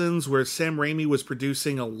 2000s where Sam Raimi was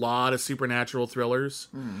producing a lot of supernatural thrillers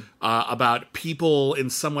about people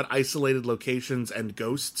in somewhat isolated locations and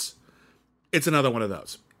ghosts, it's another one of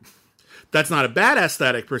those. That's not a bad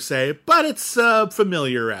aesthetic per se, but it's a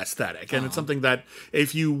familiar aesthetic, and it's something that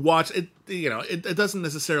if you watch it, it doesn't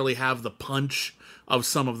necessarily have the punch of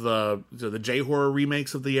some of the J-horror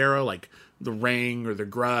remakes of the era, like The Ring or The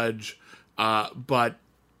Grudge, but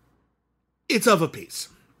it's of a piece.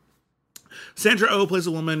 Sandra Oh plays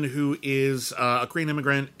a woman who is a Korean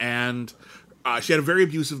immigrant, and she had a very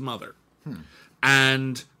abusive mother,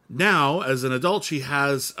 and now as an adult she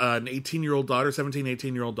has an 18-year-old daughter,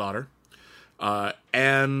 18-year-old daughter.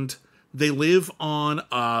 And they live in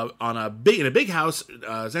a big house.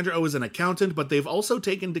 Sandra Oh is an accountant, but they've also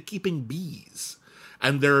taken to keeping bees,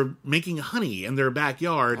 and they're making honey in their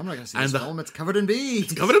backyard. I'm not going to see this film. It's covered in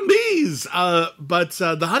bees. It's covered in bees. But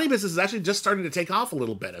the honey business is actually just starting to take off a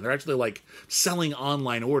little bit, and they're actually like selling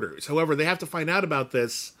online orders. However, they have to find out about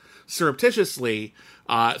this surreptitiously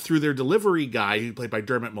through their delivery guy, who's played by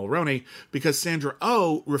Dermot Mulroney, because Sandra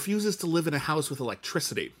Oh refuses to live in a house with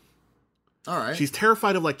electricity. All right. She's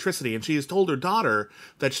terrified of electricity, and she has told her daughter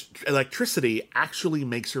that electricity actually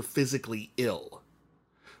makes her physically ill,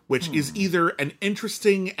 which is either an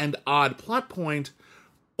interesting and odd plot point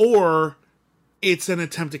or it's an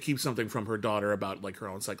attempt to keep something from her daughter about like her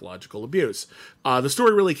own psychological abuse. The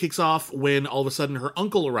story really kicks off when all of a sudden her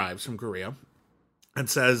uncle arrives from Korea and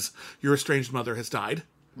says, "Your estranged mother has died.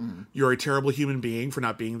 You're a terrible human being for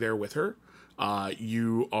not being there with her.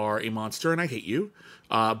 You are a monster and I hate you.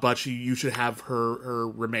 But you should have her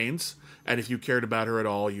remains. And if you cared about her at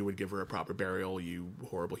all, you would give her a proper burial, you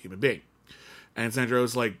horrible human being." And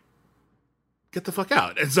Sandro's like, "Get the fuck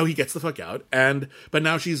out." And so he gets the fuck out. But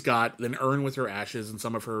now she's got an urn with her ashes and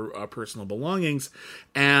some of her personal belongings.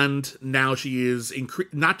 And now she is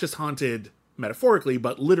not just haunted metaphorically,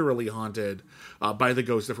 but literally haunted by the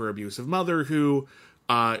ghost of her abusive mother, who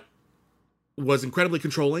was incredibly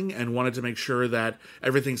controlling and wanted to make sure that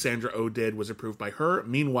everything Sandra Oh did was approved by her.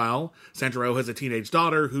 Meanwhile, Sandra Oh has a teenage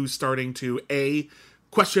daughter who's starting to A,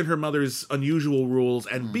 question her mother's unusual rules,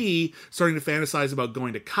 and B, starting to fantasize about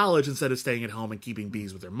going to college instead of staying at home and keeping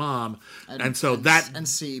bees with her mom. And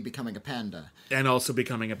C, becoming a panda. And also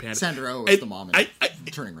becoming a panda. Sandra Oh is the mom and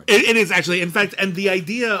turning red. It is actually, in fact, and the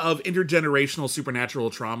idea of intergenerational supernatural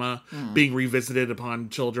trauma being revisited upon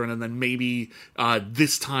children, and then maybe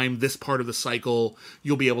this time, this part of the cycle,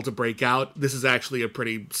 you'll be able to break out. This is actually a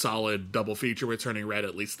pretty solid double feature with Turning Red,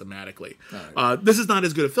 at least thematically. Right. This is not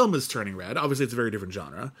as good a film as Turning Red. Obviously, it's a very different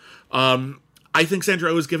genre. I think Sandra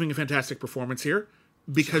Oh is giving a fantastic performance here.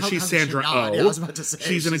 Because she's Sandra Oh, yeah, I was about to say,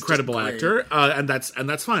 she's an incredible actor, and that's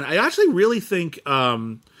fine. I actually really think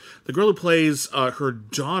the girl who plays her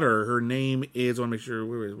daughter, her name is, I want to make sure,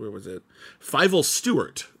 where was it? Fievel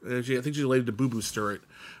Stewart. I think she's related to Boo Boo Stewart.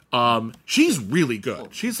 She's really good.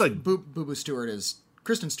 She's like Boo Boo Stewart is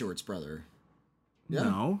Kristen Stewart's brother. Yeah?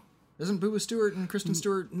 No, isn't Boo Boo Stewart and Kristen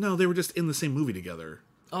Stewart? No, they were just in the same movie together.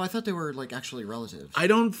 Oh, I thought they were like actually relatives. I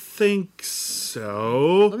don't think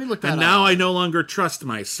so. Let me look that up. And now I no longer trust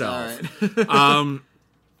myself. All right.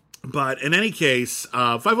 But in any case,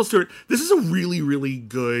 Fievel Stewart, this is a really, really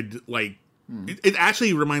good, like, it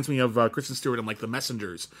actually reminds me of Kristen Stewart in, like, The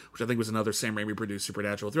Messengers, which I think was another Sam Raimi produced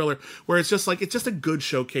supernatural thriller, where it's just, like, it's just a good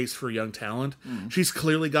showcase for young talent. She's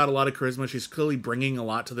clearly got a lot of charisma. She's clearly bringing a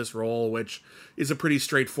lot to this role, which is a pretty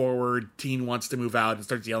straightforward teen wants to move out and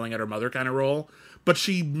starts yelling at her mother kind of role. But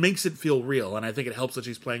she makes it feel real, and I think it helps that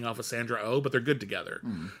she's playing off of Sandra Oh, but they're good together.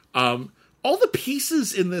 All the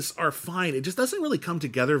pieces in this are fine. It just doesn't really come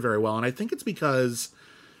together very well, and I think it's because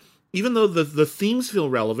even though the themes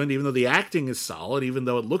feel relevant, even though the acting is solid, even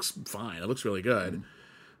though it looks fine, it looks really good,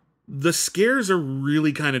 the scares are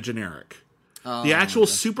really kind of generic. The actual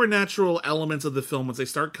supernatural elements of the film, once they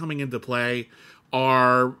start coming into play,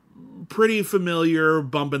 are pretty familiar.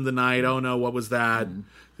 Bump in the night. Oh no, what was that?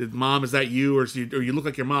 Mom, is that you? Or you look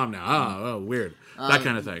like your mom now? Oh, weird. That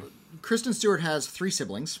kind of thing. Kristen Stewart has 3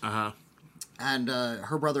 siblings. Uh-huh. And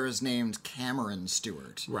her brother is named Cameron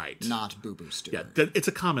Stewart. Right. Not Boo Boo Stewart. Yeah, it's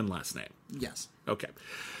a common last name. Yes. Okay.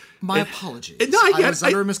 My apologies. I was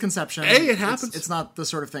under a misconception. Hey, it happens. It's not the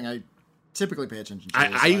sort of thing I typically pay attention to.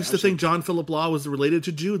 I used to think John Philip Law was related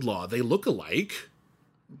to Jude Law. They look alike.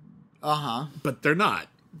 Uh-huh. But they're not.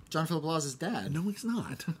 John Philip Law is his dad. No, he's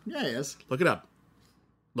not. Yeah, he is. Look it up.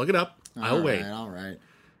 Look it up. I'll wait. All right.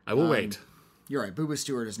 I will wait. You're right. Boo Boo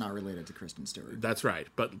Stewart is not related to Kristen Stewart. That's right.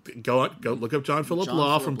 But go look up John Philip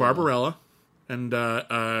Law from Barbarella. And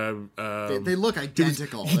they look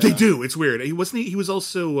identical. They do. It's weird. He was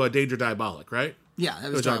also Danger Diabolic, right? Yeah,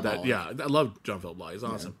 that was Diabolic. Yeah, I love John Philip Law. He's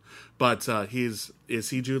awesome. Yeah. But is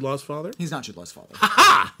he Jude Law's father? He's not Jude Law's father.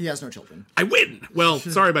 Ha! He has no children. I win. Well,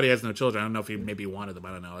 sorry, but he has no children. I don't know if he maybe wanted them.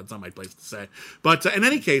 I don't know. It's not my place to say. But in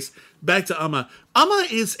any case, back to Amma. Amma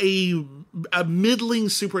is a middling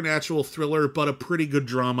supernatural thriller, but a pretty good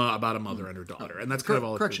drama about a mother and her daughter, and that's kind of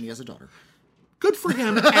all. Correction, he has a daughter. Good for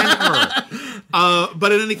him and her.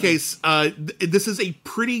 But in any case, this is a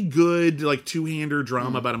pretty good, like, two-hander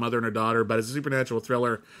drama about a mother and her daughter, but as a supernatural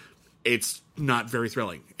thriller, it's not very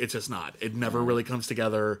thrilling. It's just not. It never really comes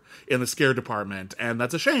together in the scare department, and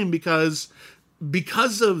that's a shame because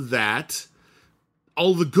of that,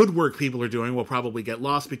 all the good work people are doing will probably get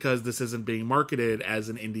lost because this isn't being marketed as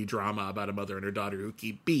an indie drama about a mother and her daughter who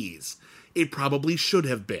keep bees. It probably should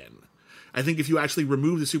have been. I think if you actually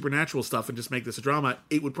remove the supernatural stuff and just make this a drama,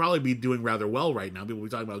 it would probably be doing rather well right now. People will be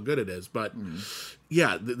talking about how good it is. But,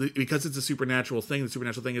 yeah, because it's a supernatural thing, the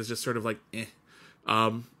supernatural thing is just sort of like,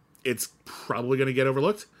 it's probably going to get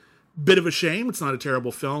overlooked. Bit of a shame. It's not a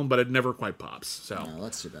terrible film, but it never quite pops. So no,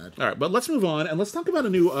 that's too bad. All right, but let's move on, and let's talk about a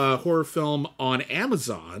new horror film on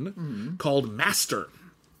Amazon called Master.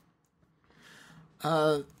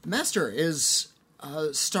 Master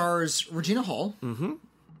stars Regina Hall.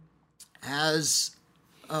 As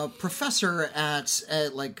a professor at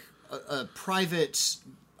like a private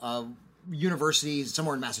university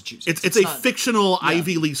somewhere in Massachusetts. It's a fictional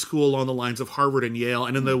Ivy League school along the lines of Harvard and Yale,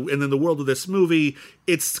 and in the world of this movie,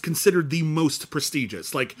 it's considered the most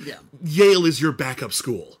prestigious. Like Yale is your backup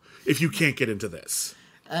school if you can't get into this.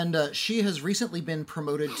 And she has recently been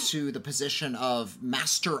promoted to the position of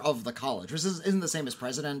master of the college, which isn't the same as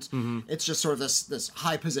president. It's just sort of this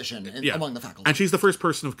high position among the faculty. And she's the first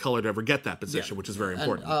person of color to ever get that position, which is very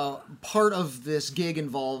important. And, part of this gig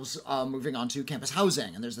involves moving on to campus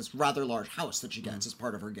housing, and there's this rather large house that she gets as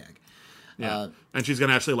part of her gig. Yeah, and she's going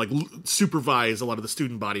to actually supervise a lot of the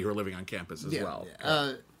student body who are living on campus as well.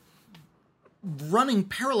 Running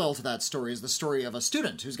parallel to that story is the story of a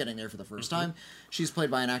student who's getting there for the first time. She's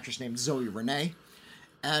played by an actress named Zoe Renee,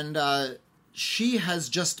 and she has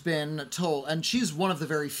just been told, and she's one of the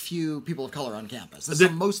very few people of color on campus. This is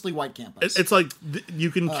a mostly white campus. It's like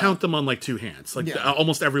you can count them on two hands.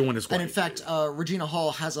 Almost everyone is white. And in fact, Regina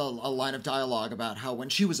Hall has a line of dialogue about how when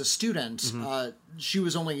she was a student, she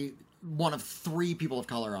was only one of 3 people of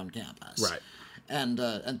color on campus. Right.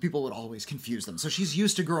 And people would always confuse them. So she's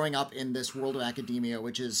used to growing up in this world of academia,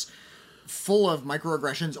 which is full of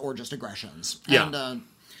microaggressions or just aggressions. And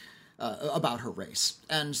about her race.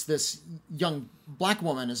 And this young black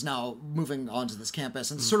woman is now moving onto this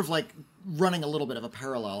campus and sort of running a little bit of a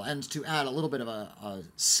parallel. And to add a little bit of a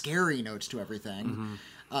scary note to everything,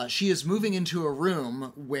 she is moving into a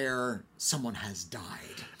room where someone has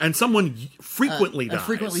died. And someone frequently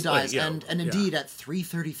dies. And indeed, at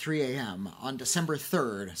 3:33 a.m. on December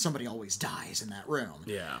 3rd, somebody always dies in that room.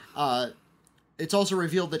 Yeah. It's also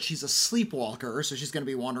revealed that she's a sleepwalker, so she's going to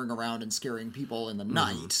be wandering around and scaring people in the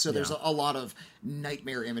night. So there's a lot of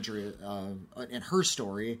nightmare imagery in her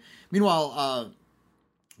story. Meanwhile,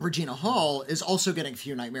 Regina Hall is also getting a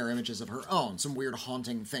few nightmare images of her own. Some weird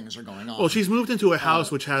haunting things are going on. Well, she's moved into a house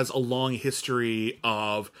which has a long history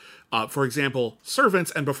of, for example, servants,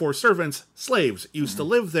 and before servants, slaves used to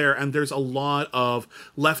live there, and there's a lot of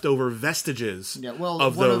leftover vestiges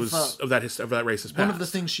of that racist past. One of the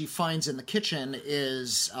things she finds in the kitchen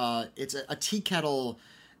is it's a tea kettle.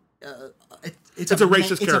 It's a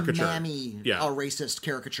racist caricature. It's a mammy, a racist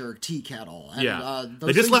caricature tea kettle. And,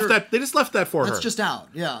 they just left that for her. That's just out.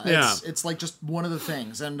 It's like just one of the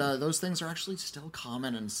things, and those things are actually still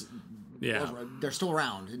common and they're still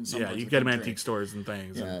around in some parts you of get the them at country. antique stores and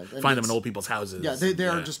things, and and find them in old people's houses. They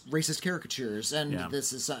are just racist caricatures, and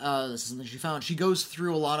this is something she found. She goes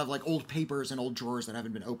through a lot of old papers and old drawers that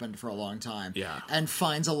haven't been opened for a long time, and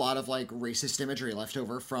finds a lot of racist imagery left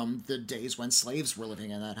over from the days when slaves were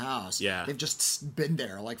living in that house. They've just been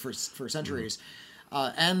there for centuries.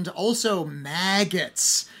 And also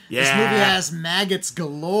maggots. This movie has maggots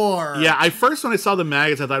galore. Yeah, when I saw the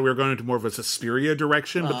maggots, I thought we were going into more of a Suspiria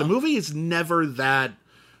direction, but the movie is never that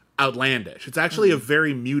outlandish. It's actually a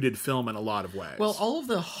very muted film in a lot of ways. Well, all of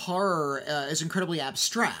the horror is incredibly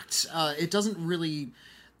abstract. It doesn't really...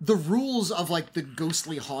 The rules of the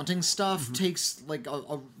ghostly haunting stuff takes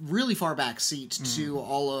a really far back seat to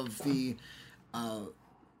all of the...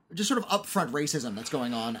 just sort of upfront racism that's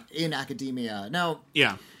going on in academia. Now,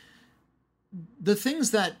 the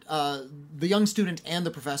things that the young student and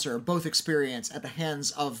the professor both experience at the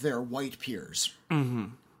hands of their white peers.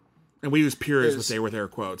 And we use peers with air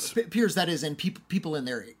quotes. Peers, that is, and people in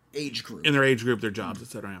their age group. In their age group, their jobs,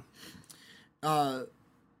 etc.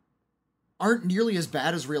 Aren't nearly as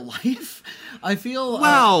bad as real life. I feel...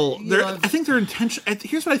 I think their intention...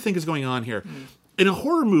 Here's what I think is going on here. In a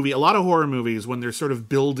horror movie, a lot of horror movies, when they're sort of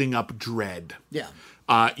building up dread,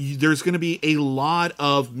 there's going to be a lot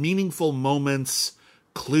of meaningful moments,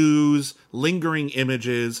 clues, lingering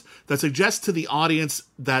images that suggest to the audience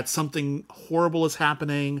that something horrible is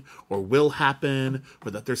happening or will happen,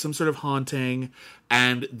 or that there's some sort of haunting,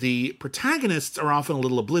 and the protagonists are often a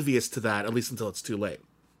little oblivious to that, at least until it's too late.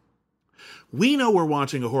 We know we're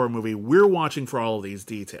watching a horror movie. We're watching for all of these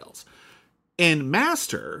details. In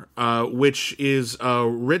Master, which is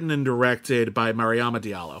written and directed by Mariama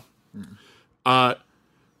Diallo,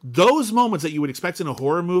 those moments that you would expect in a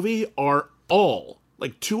horror movie are all,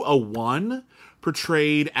 to a one,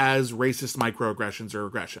 portrayed as racist microaggressions or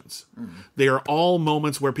aggressions. They are all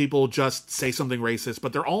moments where people just say something racist,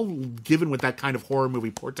 but they're all given with that kind of horror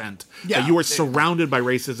movie portent. You are surrounded by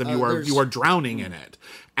racism. You are drowning in it.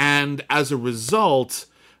 And as a result...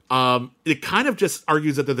 it kind of just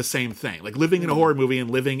argues that they're the same thing. Living in a horror movie and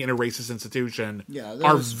living in a racist institution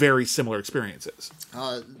are very similar experiences.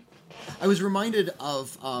 I was reminded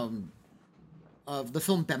of the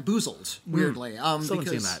film Bamboozled, weirdly. Still haven't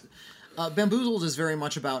seen that. Bamboozled is very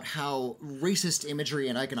much about how racist imagery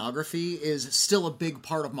and iconography is still a big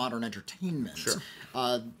part of modern entertainment. Sure.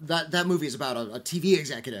 That movie is about a TV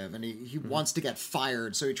executive, and he wants to get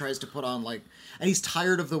fired, so he tries to put on, like... And he's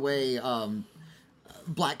tired of the way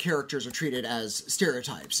black characters are treated as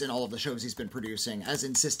stereotypes in all of the shows he's been producing, as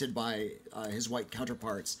insisted by his white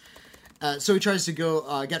counterparts. So he tries to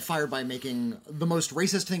go get fired by making the most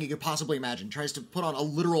racist thing he could possibly imagine. Tries to put on a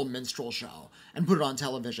literal minstrel show and put it on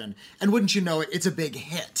television. And wouldn't you know it, it's a big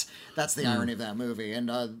hit. That's the irony of that movie. And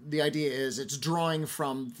the idea is it's drawing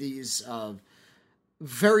from these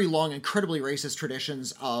very long, incredibly racist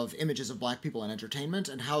traditions of images of black people in entertainment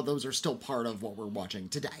and how those are still part of what we're watching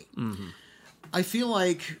today. Mm-hmm. I feel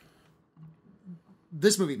like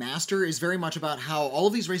this movie, Master, is very much about how all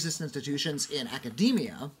of these racist institutions in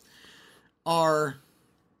academia are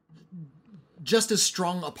just as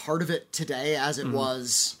strong a part of it today as it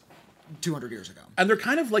was 200 years ago. And they're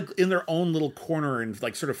kind of like in their own little corner and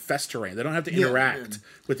like sort of festering. They don't have to interact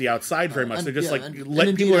with the outside very much. They're just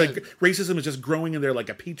people are like, racism is just growing in there like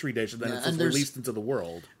a petri dish, and then it's just released into the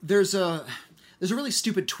world. There's a really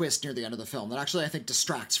stupid twist near the end of the film that actually I think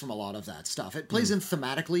distracts from a lot of that stuff. It plays in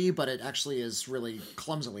thematically, but it actually is really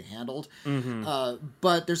clumsily handled. Mm-hmm.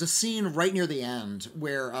 But there's a scene right near the end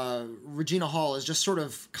where Regina Hall is just sort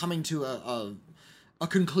of coming to a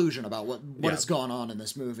conclusion about what has gone on in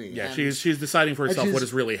this movie. Yeah, and she's deciding for herself what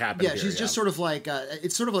has really happened. Yeah, she's just sort of like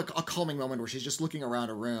it's sort of like a calming moment where she's just looking around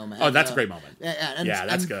a room. And, that's a great moment.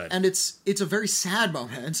 That's good. And it's a very sad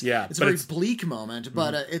moment. Yeah, it's a very bleak moment,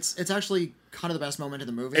 but it's actually kind of the best moment in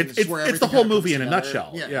the movie. It's the whole movie in a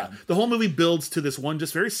nutshell. Yeah, the whole movie builds to this one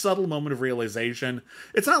just very subtle moment of realization.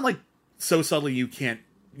 It's not like so subtle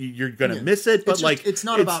you're gonna miss it, but it's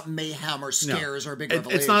not about mayhem or scares or big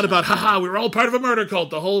revelation. It's not about haha, we were all part of a murder cult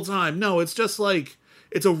the whole time. No, it's just like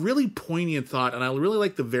it's a really poignant thought, and I really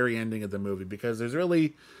like the very ending of the movie because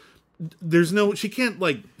she can't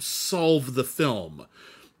like solve the film.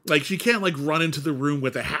 Like, she can't, like, run into the room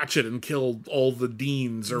with a hatchet and kill all the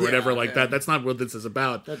deans or whatever like that. That's not what this is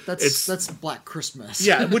about. That's Black Christmas.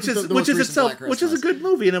 Yeah, which is a good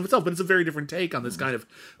movie in of itself, but it's a very different take on this kind of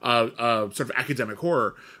sort of academic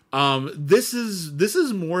horror. This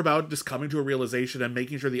is more about just coming to a realization and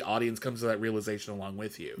making sure the audience comes to that realization along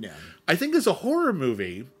with you. Yeah. I think as a horror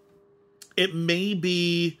movie, it may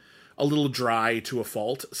be a little dry to a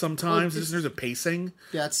fault sometimes. There's a pacing.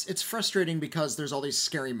 Yeah, it's frustrating because there's all these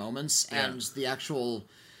scary moments and the actual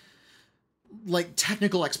like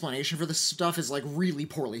technical explanation for this stuff is like really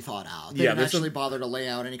poorly thought out. They didn't actually bother to lay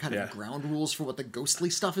out any kind of ground rules for what the ghostly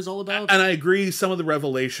stuff is all about. And I agree, some of the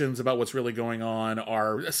revelations about what's really going on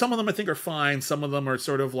some of them I think are fine. Some of them are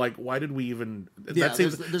sort of like, why did we even?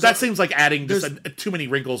 That seems like adding just too many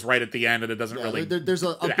wrinkles right at the end, and it doesn't really. There's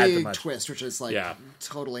a big twist, which is like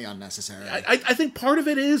totally unnecessary. I think part of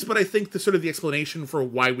it is, but I think the sort of the explanation for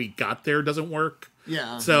why we got there doesn't work.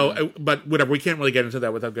 Yeah. So, but whatever, we can't really get into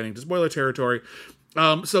that without getting to spoiler territory.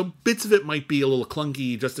 So bits of it might be a little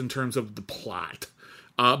clunky just in terms of the plot.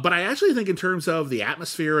 But I actually think in terms of the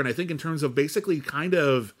atmosphere, and I think in terms of basically kind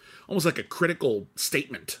of almost like a critical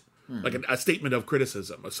statement, like a statement of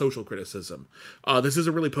criticism, a social criticism. This is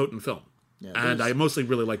a really potent film. Yeah, and I mostly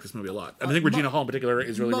really like this movie a lot. And I think Regina Hall in particular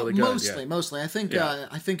is really good. Mostly. I think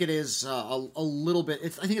it is a little bit.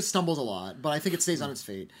 I think it stumbles a lot, but I think it stays on its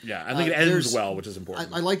feet. Yeah, I think it ends well, which is important.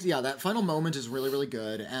 I like that final moment is really, really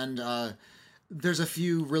good, and there's a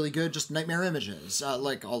few really good just nightmare images.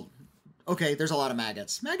 There's a lot of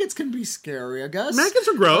maggots. Maggots can be scary, I guess. Maggots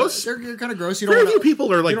are gross. They're kind of gross. Very few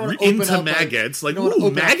people are like into maggots. Like,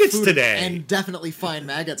 ooh, maggots today. And definitely find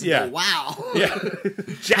maggots and go, wow. Yeah.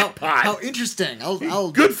 Jackpot. How interesting.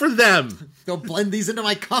 I'll good for them. Go blend these into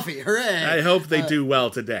my coffee. Hooray. I hope they do well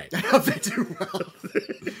today. I hope they do well.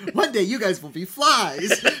 One day you guys will be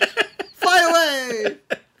flies. Fly away.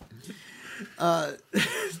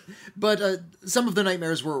 But some of the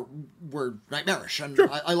nightmares were nightmarish, and sure.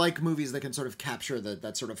 I like movies that can sort of capture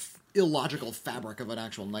that sort of illogical fabric of an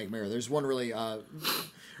actual nightmare. There's one really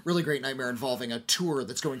great nightmare involving a tour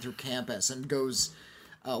that's going through campus and goes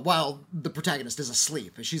while the protagonist is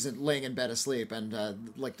asleep. She's laying in bed asleep, and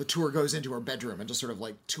like the tour goes into her bedroom and just sort of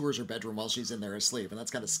like tours her bedroom while she's in there asleep, and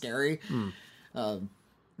that's kind of scary.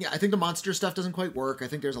 Yeah, I think the monster stuff doesn't quite work. I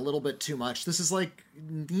think there's a little bit too much. This is like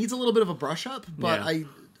needs a little bit of a brush up, but yeah.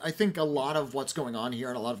 I think a lot of what's going on here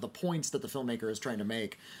and a lot of the points that the filmmaker is trying to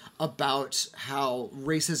make about how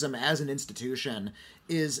racism as an institution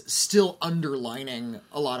is still underlining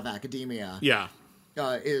a lot of academia. Yeah.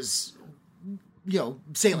 Is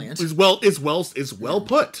salient. Is well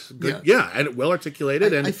put. Good, and well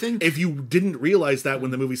articulated. And I think if you didn't realize that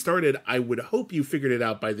when the movie started, I would hope you figured it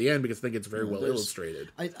out by the end, because I think it's very well illustrated.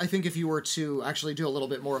 I think if you were to actually do a little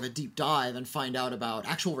bit more of a deep dive and find out about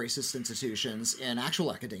actual racist institutions in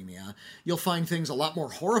actual academia, you'll find things a lot more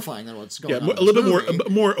horrifying than what's going on. A little bit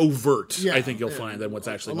more overt. I think you'll find than what's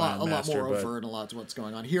actually going on. A lot more overt, and a lot to what's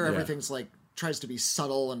going on here. Everything's like tries to be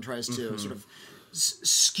subtle and tries to sort of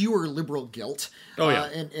skewer liberal guilt.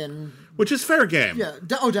 And which is fair game. Yeah.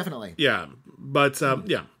 Definitely. Yeah. But, All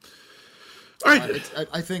right.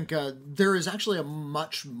 I think there is actually a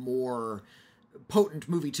much more potent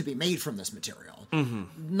movie to be made from this material.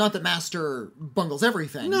 Not that Master bungles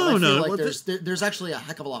everything. No, but I feel like there's actually a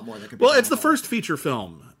heck of a lot more that could be. Well, it's the first feature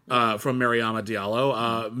film from Mariama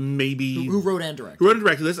Diallo. Maybe who wrote and directed. Who wrote and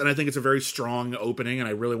directed this, and I think it's a very strong opening, and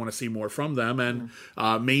I really want to see more from them. And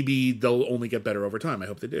maybe they'll only get better over time. I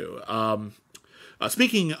hope they do.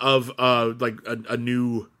 Speaking of like a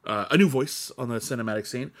new voice on the cinematic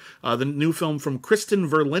scene, the new film from Kristen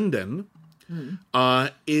Verlinden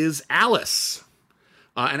is Alice.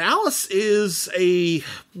 And Alice is this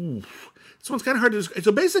one's kind of hard to describe.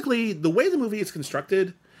 So basically, the way the movie is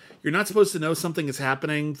constructed, you're not supposed to know something is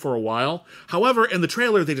happening for a while. However, in the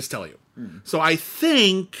trailer, they just tell you. So I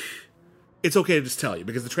think it's okay to just tell you,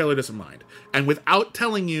 because the trailer doesn't mind. And without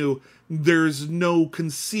telling you, there's no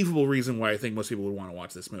conceivable reason why I think most people would want to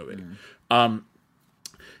watch this movie.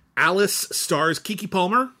 Alice stars Keke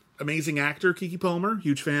Palmer. Amazing actor, Keke Palmer,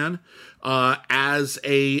 huge fan, as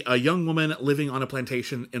a young woman living on a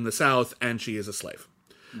plantation in the South, and she is a slave.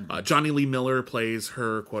 Johnny Lee Miller plays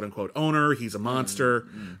her quote-unquote owner. He's a monster,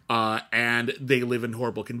 and they live in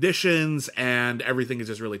horrible conditions, and everything is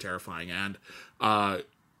just really terrifying. And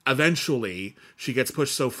eventually, she gets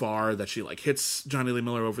pushed so far that she hits Johnny Lee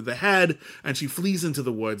Miller over the head, and she flees into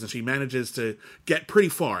the woods, and she manages to get pretty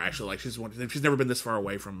far, actually. She's never been this far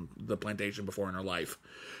away from the plantation before in her life.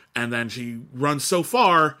 And then she runs so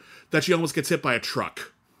far that she almost gets hit by a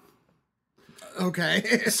truck.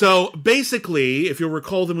 Okay. So basically, if you'll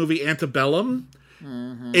recall the movie Antebellum,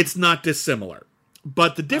 it's not dissimilar.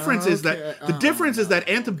 But the difference is that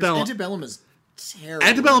Antebellum is terrible.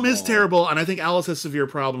 Antebellum is terrible, and I think Alice has severe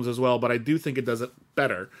problems as well, but I do think it does it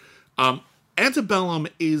better. Antebellum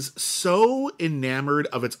is so enamored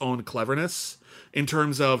of its own cleverness in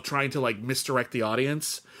terms of trying to misdirect the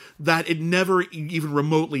audience that it never even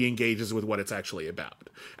remotely engages with what it's actually about.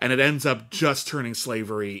 And it ends up just turning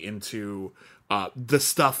slavery into the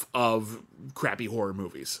stuff of crappy horror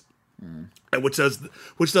movies. Which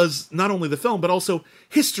does not only the film, but also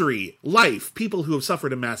history, life, people who have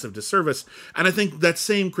suffered a massive disservice. And I think that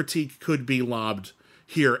same critique could be lobbed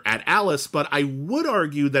here at Alice, but I would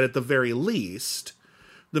argue that at the very least,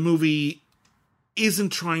 the movie isn't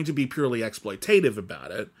trying to be purely exploitative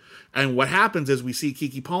about it. And what happens is we see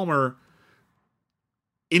Keke Palmer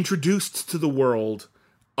introduced to the world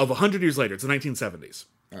of 100 years later. It's the 1970s.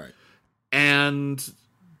 All right. And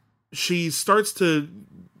she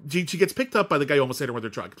gets picked up by the guy who almost hit her with her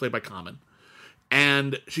truck, played by Common.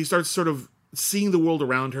 And she starts sort of seeing the world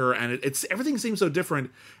around her, and everything seems so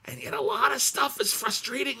different, and yet a lot of stuff is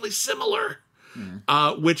frustratingly similar,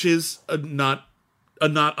 which is a not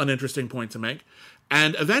uninteresting point to make.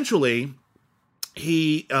 And eventually,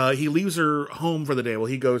 he leaves her home for the day. Well,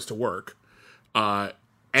 he goes to work,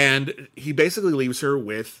 and he basically leaves her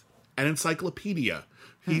with an encyclopedia.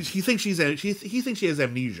 He thinks she has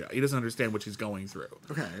amnesia. He doesn't understand what she's going through.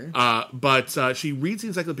 Okay. But she reads the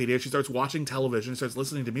encyclopedia. She starts watching television. Starts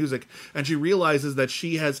listening to music, and she realizes that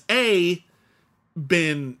she has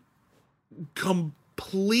been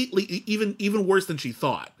completely even worse than she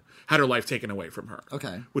thought. Had her life taken away from her.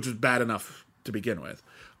 Okay. Which was bad enough to begin with.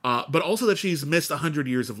 But also that she's missed 100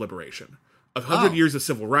 years of liberation. 100 years of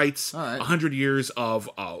civil rights. All right. 100 years of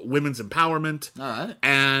women's empowerment. All right.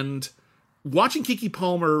 And watching Keke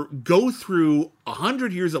Palmer go through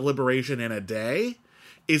 100 years of liberation in a day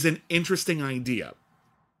is an interesting idea.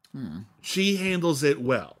 She handles it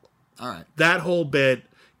well. All right. That whole bit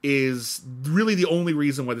is really the only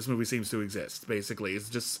reason why this movie seems to exist, basically. It's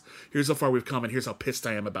just, here's how far we've come, and here's how pissed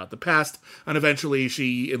I am about the past. And eventually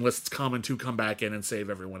she enlists Common to come back in and save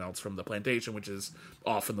everyone else from the plantation, which is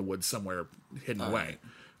off in the woods somewhere hidden away.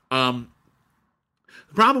 The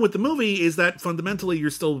problem with the movie is that fundamentally you're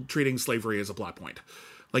still treating slavery as a plot point.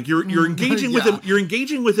 You're engaging with it. You're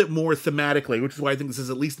engaging with it more thematically, which is why I think this is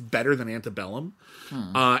at least better than Antebellum.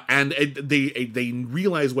 And they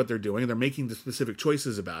realize what they're doing. They're making the specific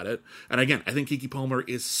choices about it. And again, I think Keke Palmer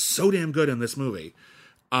is so damn good in this movie.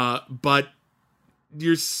 But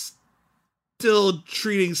you're still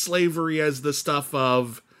treating slavery as the stuff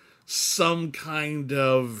of some kind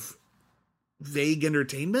of vague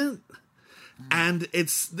entertainment. And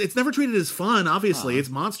it's never treated as fun, obviously. It's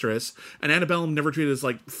monstrous. And Antebellum never treated as,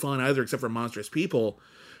 like, fun either, except for monstrous people.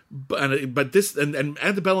 But this... And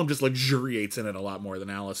Antebellum just luxuriates in it a lot more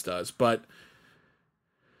than Alice does. But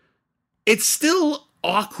it's still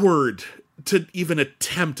awkward to even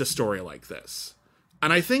attempt a story like this.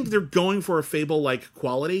 And I think they're going for a Fable-like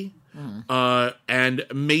quality. And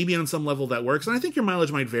maybe on some level that works. And I think your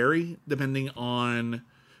mileage might vary, depending on...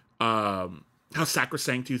 how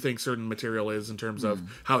sacrosanct you think certain material is in terms of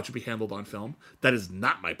how it should be handled on film. That is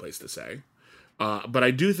not my place to say. But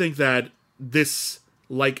I do think that this,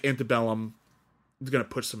 like Antebellum, is going to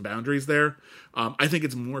push some boundaries there. I think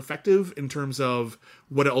it's more effective in terms of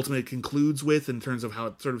what it ultimately concludes with, in terms of how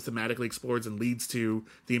it sort of thematically explores and leads to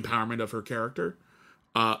the empowerment of her character.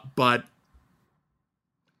 But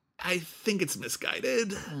I think it's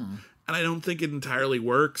misguided. And I don't think it entirely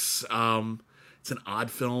works. It's an odd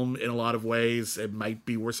film in a lot of ways. It might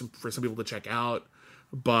be worse for some people to check out,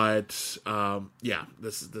 but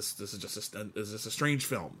this is just a strange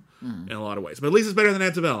film in a lot of ways. But at least it's better than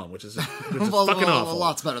Antebellum, which is fucking awful. A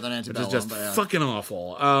lot's better than Antebellum. It's just fucking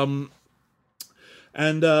awful.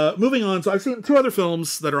 And moving on, so I've seen 2 other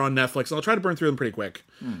films that are on Netflix, and I'll try to burn through them pretty quick.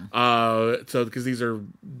 So because these are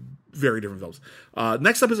very different films.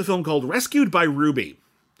 Next up is a film called Rescued by Ruby,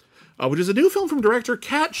 which is a new film from director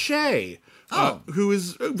Kat Shea. Who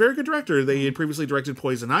is a very good director. They had previously directed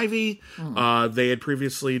Poison Ivy. They had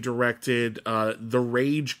previously directed The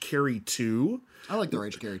Rage Carrie 2. I like The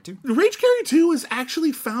Rage Carrie 2. The Rage Carrie 2 has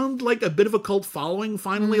actually found like a bit of a cult following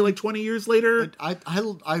finally, like 20 years later.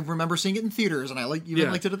 I remember seeing it in theaters, and I liked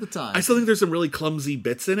it at the time. I still think there's some really clumsy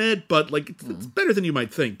bits in it, but like it's better than you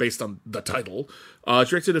might think based on the title.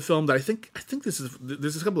 Directed a film that I think there's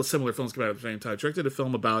a couple of similar films come out at the same time. Directed a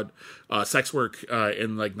film about sex work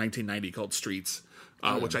in like 1990 called Streets,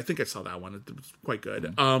 which I think I saw that one. It was quite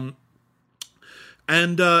good.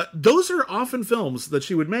 And those are often films that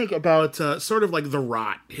she would make about sort of like the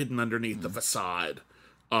rot hidden underneath the facade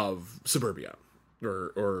of suburbia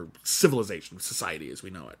or civilization, society as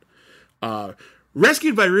we know it.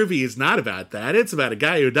 Rescued by Ruby is not about that. It's about a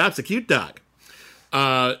guy who adopts a cute dog.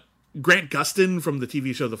 Grant Gustin from the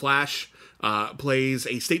TV show The Flash plays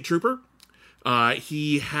a state trooper.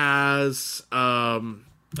 He has a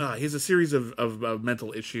series of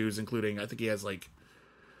mental issues, including I think he has like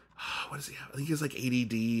what does he have? I think he has like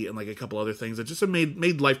ADD and like a couple other things that just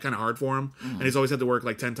made life kind of hard for him. And he's always had to work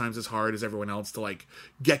like 10 times as hard as everyone else to like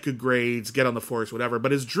get good grades, get on the force, whatever.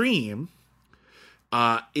 But his dream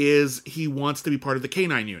is he wants to be part of the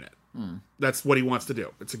K-9 unit. That's what he wants to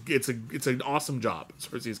do. It's an awesome job as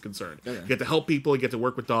far as he's concerned. You get to help people, you get to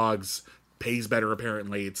work with dogs, pays better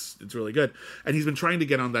apparently. It's really good. And he's been trying to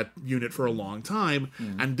get on that unit for a long time.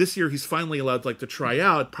 And this year he's finally allowed like to try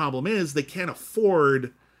out. Problem is they can't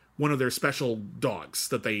afford one of their special dogs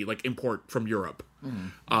that they like import from Europe.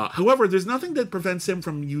 However, there's nothing that prevents him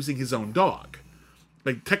from using his own dog.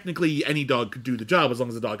 Like technically any dog could do the job as long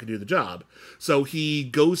as the dog could do the job. So he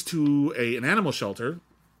goes to an animal shelter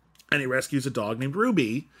and he rescues a dog named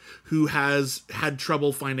Ruby who has had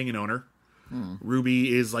trouble finding an owner.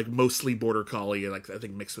 Ruby is like mostly border collie, like I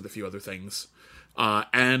think mixed with a few other things.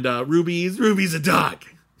 And Ruby's a dog.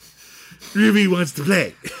 Ruby wants to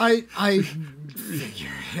play. I figure.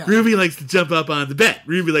 Yeah. Ruby likes to jump up on the bed.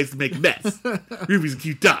 Ruby likes to make a mess. Ruby's a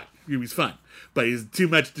cute dog. Ruby's fun. But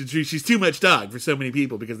she's too much dog for so many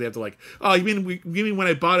people because they have to like, oh, you mean when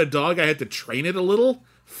I bought a dog I had to train it a little?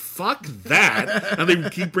 Fuck that. And they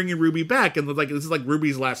keep bringing Ruby back, and like this is like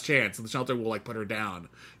Ruby's last chance, and the shelter will like put her down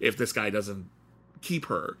if this guy doesn't keep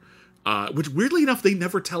her. Which weirdly enough they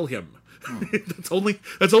never tell him. That's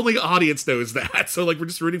only audience knows that. So like we're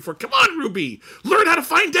just rooting for, come on Ruby, learn how to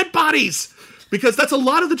find dead bodies, because that's a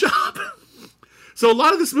lot of the job. So a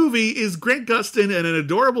lot of this movie is Grant Gustin and an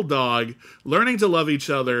adorable dog learning to love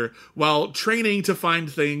each other while training to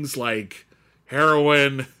find things like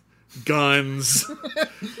heroin, guns,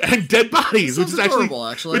 and dead bodies, which is actually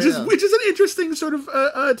which is an interesting sort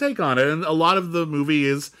of take on it. And a lot of the movie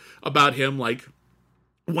is about him like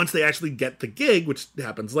once they actually get the gig, which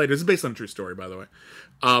happens later. This is based on a true story, by the way.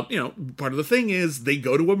 Part of the thing is they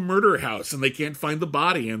go to a murder house and they can't find the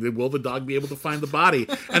body, and will the dog be able to find the body?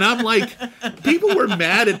 And I'm like, people were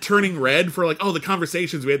mad at Turning Red for like, oh, the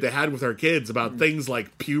conversations we had with our kids about things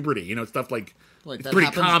like puberty, stuff like Like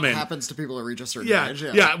pretty common. Happens to people who reach a certain age.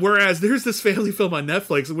 Yeah. Whereas there's this family film on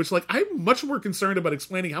Netflix in which, like, I'm much more concerned about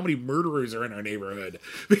explaining how many murderers are in our neighborhood,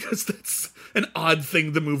 because that's an odd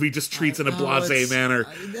thing the movie just treats in a blasé manner.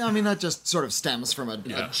 I mean, that just sort of stems from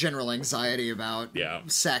a general anxiety about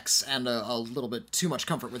sex and a little bit too much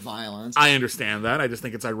comfort with violence. I understand that. I just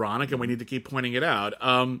think it's ironic, and we need to keep pointing it out.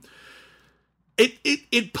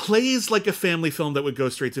 It plays like a family film that would go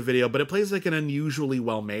straight to video, but it plays like an unusually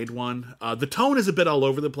well-made one. The tone is a bit all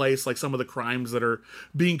over the place, like some of the crimes that are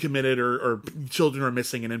being committed or children are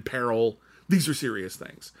missing and in peril. These are serious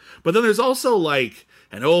things. But then there's also, like,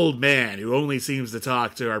 an old man who only seems to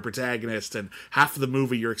talk to our protagonist, and half of the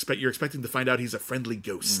movie you're expecting to find out he's a friendly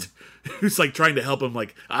ghost who's, like, trying to help him,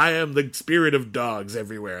 like, I am the spirit of dogs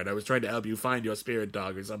everywhere, and I was trying to help you find your spirit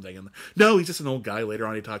dog or something. And no, he's just an old guy. Later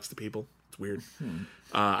on, he talks to people. It's weird.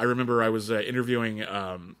 I remember I was interviewing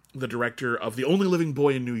the director of The Only Living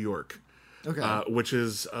Boy in New York, which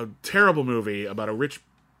is a terrible movie about a rich,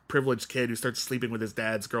 privileged kid who starts sleeping with his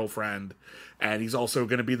dad's girlfriend, and he's also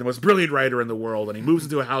going to be the most brilliant writer in the world, and he moves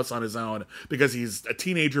into a house on his own because he's a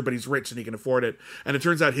teenager, but he's rich and he can afford it. And it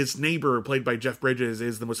turns out his neighbor, played by Jeff Bridges,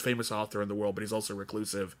 is the most famous author in the world, but he's also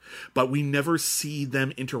reclusive. But we never see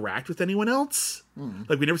them interact with anyone else.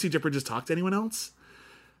 Like, we never see Jeff Bridges talk to anyone else.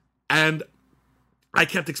 And I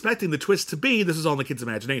kept expecting the twist to be, this is all in the kid's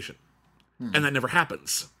imagination. And that never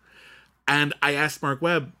happens. And I asked Mark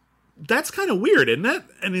Webb, that's kind of weird, isn't it?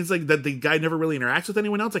 And he's like, that the guy never really interacts with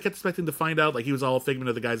anyone else. I kept expecting to find out, like, he was all a figment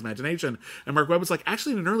of the guy's imagination. And Mark Webb was like,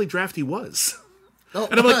 actually, in an early draft, he was.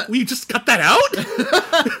 And I'm like, we just cut that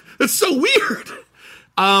out? That's so weird.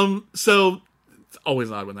 So it's always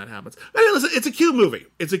odd when that happens. But hey, listen, it's a cute movie.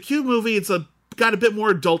 It's got a bit more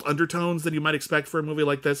adult undertones than you might expect for a movie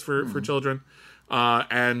like this for children.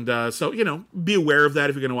 So, you know, be aware of that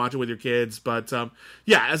if you're going to watch it with your kids. But,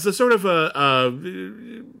 as a sort of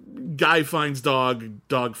a guy finds dog,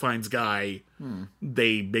 dog finds guy,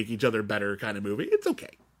 they make each other better kind of movie. It's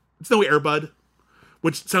okay. It's no Air Bud,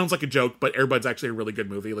 which sounds like a joke, but Air Bud's actually a really good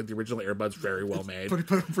movie. Like, the original Air Bud's very well made.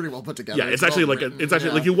 Pretty well put together. Yeah, it's actually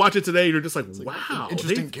like you watch it today, you're just like, wow,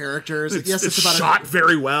 interesting characters. It's about shot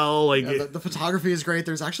very well. Like, the photography is great.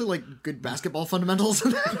 There's actually, like, good basketball fundamentals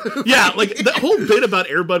in that. Yeah, like the whole bit about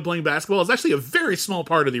Air Bud playing basketball is actually a very small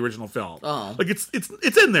part of the original film. Like,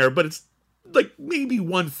 it's in there, but it's like maybe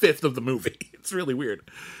 1/5 of the movie. It's really weird.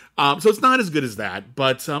 So it's not as good as that,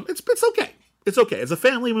 but it's okay. It's okay. It's a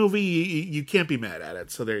family movie. You can't be mad at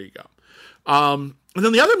it. So there you go. And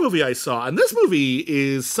then the other movie I saw, and this movie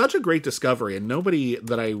is such a great discovery, and nobody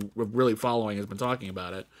that I really following has been talking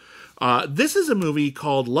about it. This is a movie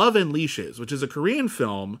called Love and Leashes, which is a Korean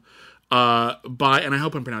film by, and I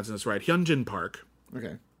hope I'm pronouncing this right, Hyunjin Park.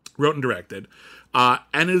 Okay. Wrote and directed.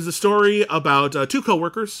 And it is a story about two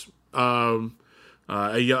coworkers. A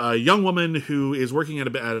young woman who is working at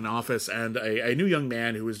an office, and a new young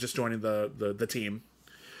man who is just joining the team.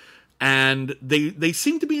 And they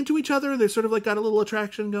seem to be into each other. They're sort of like got a little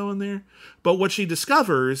attraction going there. But what she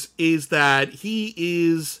discovers is that he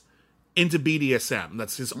is into BDSM.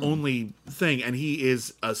 That's his only thing, and he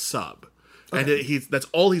is a sub. Okay. And that's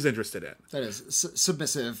all he's interested in. That is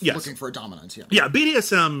submissive, looking for a dominance. Yeah. Yeah,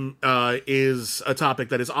 BDSM is a topic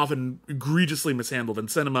that is often egregiously mishandled in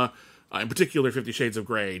cinema. In particular, 50 Shades of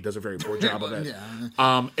Grey does a very poor job of it.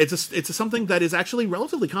 Yeah. It's something that is actually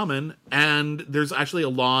relatively common, and there's actually a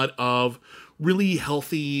lot of really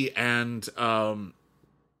healthy and sort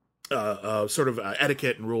of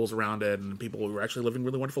etiquette and rules around it, and people who are actually living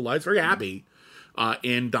really wonderful lives, very happy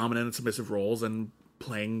in dominant and submissive roles, and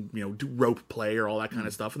playing, rope play or all that kind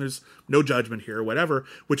of stuff. And there's no judgment here or whatever,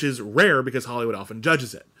 which is rare because Hollywood often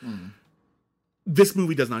judges it. This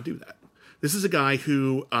movie does not do that. This is a guy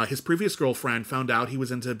who, his previous girlfriend found out he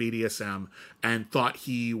was into BDSM and thought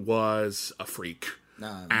he was a freak.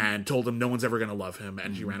 And told him no one's ever going to love him,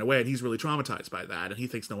 and she ran away, and he's really traumatized by that, and he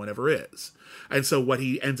thinks no one ever is. And so what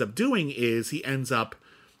he ends up doing is he ends up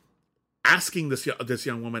asking this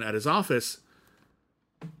young woman at his office,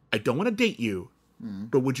 I don't want to date you,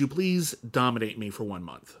 but would you please dominate me for 1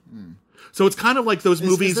 month? So it's kind of like those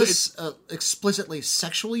movies. Is this explicitly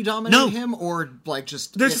sexually dominating him, or like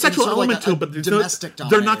just there's a sexual element to it, but domestic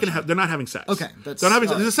they're not going to have. They're not having sex. Okay, they're not having.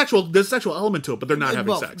 There's a sexual element to it, but they're not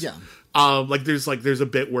having sex. Yeah. There's a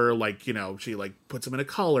bit where she puts him in a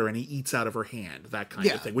collar and he eats out of her hand, that kind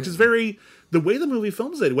of thing, which is very the way the movie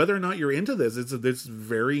films it. Whether or not you're into this, it's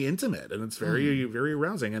very intimate and it's very very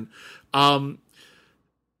arousing. And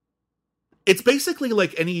It's basically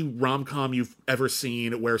like any rom-com you've ever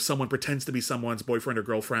seen where someone pretends to be someone's boyfriend or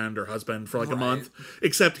girlfriend or husband for like a month.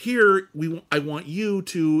 Except here, I want you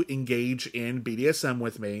to engage in BDSM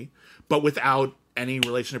with me, but without any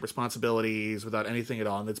relationship responsibilities, without anything at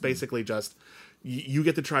all. And it's basically just you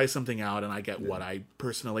get to try something out and I get what I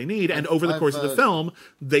personally need. And over the course of the film,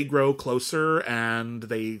 they grow closer and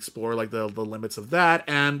they explore like the limits of that.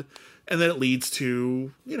 And then it leads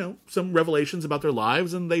to, some revelations about their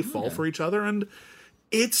lives and they fall for each other. And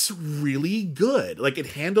it's really good. Like, it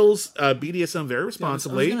handles BDSM very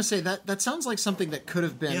responsibly. I was going to say, that sounds like something that could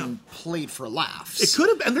have been played for laughs. It could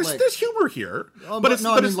have, and there's humor here. But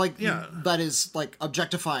that is, like,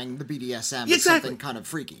 objectifying the BDSM as something kind of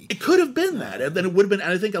freaky. It could have been that. And then it would have been,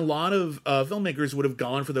 and I think a lot of filmmakers would have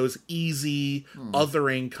gone for those easy,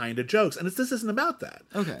 othering kind of jokes. And this isn't about that.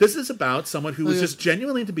 Okay. This is about someone who is just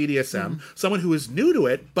genuinely into BDSM, someone who is new to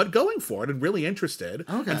it, but going for it and really interested,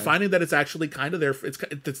 and finding that it's actually kind of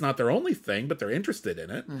it's not their only thing, but they're interested in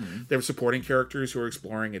it. They're supporting characters who are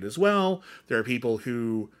exploring it as well. There are people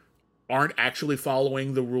who aren't actually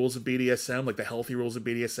following the rules of BDSM, like the healthy rules of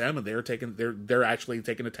BDSM, and they're actually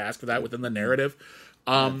taking a task for that within the narrative.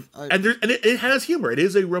 And it has humor. It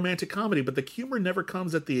is a romantic comedy, but the humor never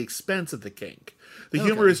comes at the expense of the kink. The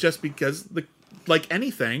humor is just because like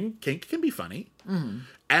anything, kink can be funny.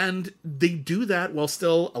 And they do that while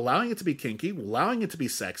still allowing it to be kinky, allowing it to be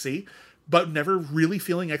sexy, but never really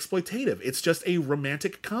feeling exploitative. It's just a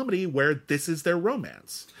romantic comedy where this is their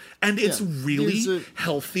romance. And it's really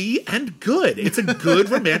healthy and good. It's a good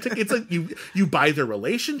romantic, it's like you buy their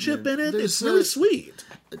relationship in it. It's really sweet.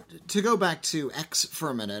 To go back to X for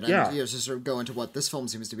a minute, and just sort of go into what this film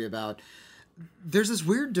seems to be about, there's this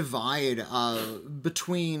weird divide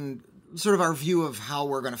between sort of our view of how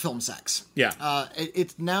we're going to film sex. Yeah.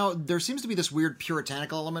 It's now, there seems to be this weird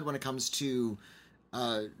puritanical element when it comes to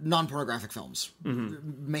non-pornographic films,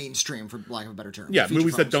 mainstream, for lack of a better term. Yeah,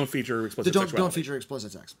 movies that don't feature explicit sexuality. Don't feature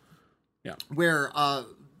explicit sex. Yeah. Where a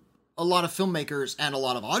lot of filmmakers and a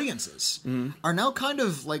lot of audiences are now kind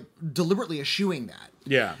of like deliberately eschewing that.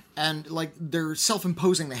 Yeah. And like they're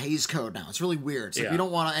self-imposing the Hays Code now. It's really weird. It's like we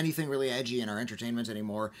don't want anything really edgy in our entertainment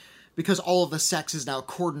anymore because all of the sex is now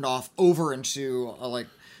cordoned off over into like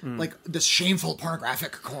this shameful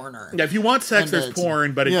pornographic corner. Yeah, if you want sex, there's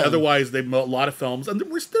porn, but otherwise, a lot of films, and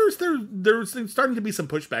there's starting to be some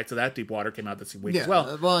pushback to that. Deepwater came out this week as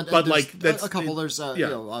well. But like that's a couple. There's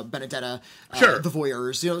Benedetta, sure. The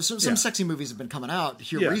Voyeurs. Some sexy movies have been coming out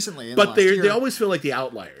here recently. But they always feel like the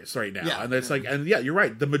outliers right now, and it's like, and you're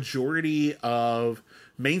right. The majority of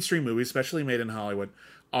mainstream movies, especially made in Hollywood,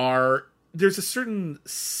 there's a certain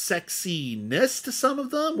sexiness to some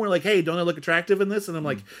of them where like, hey, don't I look attractive in this? And I'm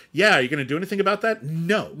like, yeah, are you going to do anything about that?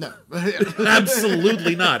 No.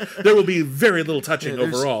 Absolutely not. There will be very little touching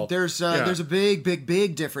overall. There's a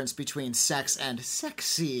big difference between sex and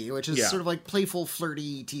sexy, which is sort of like playful,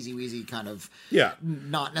 flirty, teasy-weasy kind of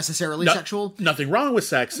not necessarily sexual. Nothing wrong with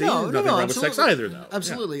sexy. Nothing wrong with sex either, though.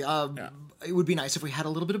 Absolutely. It would be nice if we had a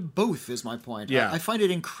little bit of both, is my point. I find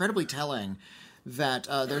it incredibly telling that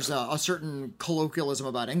there's a certain colloquialism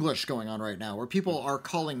about English going on right now where people are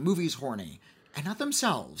calling movies horny and not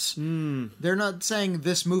themselves. They're not saying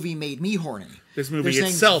this movie made me horny. This movie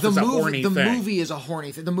itself is a horny thing. The movie is a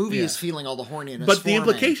horny thing. The movie is feeling all the horniness. But the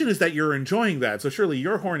implication is that you're enjoying that, so surely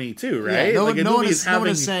you're horny too, right? No one is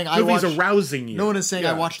saying arousing you. No one is saying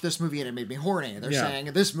I watched this movie and it made me horny. They're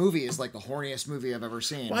saying this movie is like the horniest movie I've ever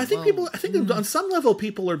seen. Well, I think on some level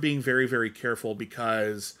people are being very, very careful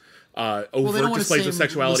because overt displays of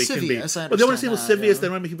sexuality can be. But they want to seem lascivious. They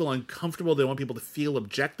don't want to make people uncomfortable. They want people to feel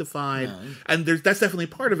objectified, and that's definitely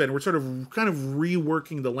part of it. And we're sort of kind of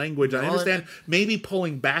reworking the language. I understand maybe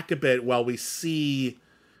pulling back a bit while we see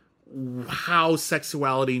how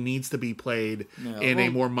sexuality needs to be played in a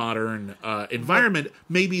more modern environment.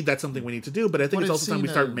 Maybe that's something we need to do, but I think it's also time we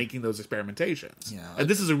start making those experimentations. And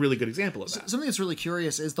this is a really good example of that. Something that's really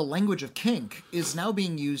curious is the language of kink is now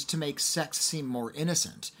being used to make sex seem more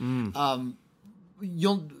innocent.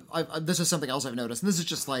 This is something else I've noticed, and this is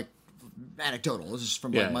just like anecdotal. This is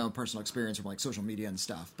from my own personal experience from like social media and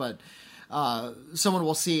stuff, but someone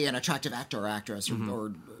will see an attractive actor or actress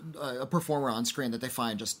or a performer on screen that they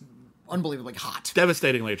find just unbelievably hot.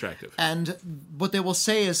 Devastatingly attractive. And what they will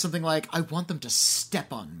say is something like, I want them to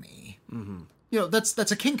step on me.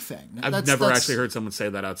 That's a kink thing. I've never actually heard someone say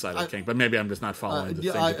that outside of kink, but maybe I'm just not following the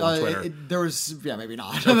thing on Twitter. Maybe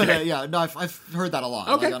not. Okay. I've heard that a lot.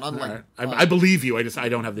 Okay. Like, I believe you. I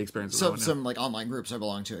don't have the experience. Some like online groups I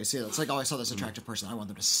belong to, I see it's like, I saw this attractive person. I want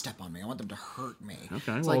them to step on me. I want them to hurt me.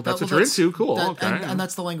 Okay, that's what you're into. Cool. And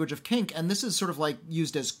that's the language of kink. And this is sort of like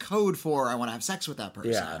used as code for I want to have sex with that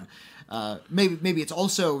person. Maybe it's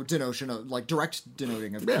also denotion of like direct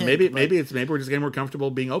denoting of kink, maybe we're just getting more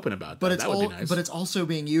comfortable being open about that. But That would be nice. But it's also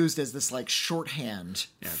being used as this like shorthand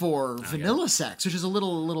for vanilla sex, which is a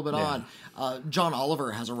little bit odd. John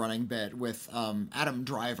Oliver has a running bit with Adam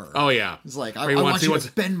Driver. Oh yeah, it's like I want you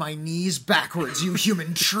to bend my knees backwards, you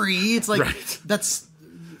human tree. It's like that's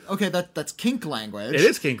kink language. It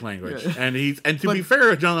is kink language, and to be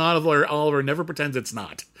fair, John Oliver never pretends it's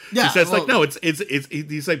not. Yeah, he says no, it's.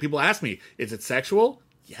 He's like, people ask me, is it sexual?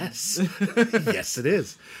 Yes, yes, it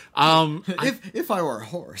is. If I were a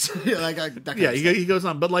horse, he goes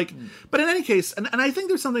on, but in any case, and I think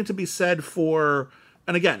there's something to be said for.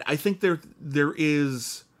 And again, I think there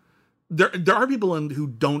are people who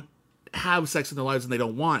don't have sex in their lives and they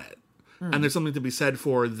don't want it, and there's something to be said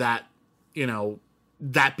for that.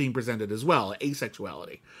 That being presented as well,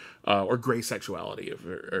 asexuality or gray sexuality,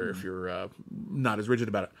 if you're not as rigid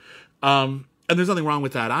about it. And there's nothing wrong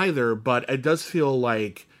with that either, but it does feel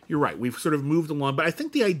like, you're right, we've sort of moved along. But I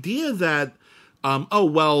think the idea that,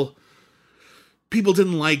 people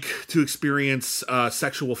didn't like to experience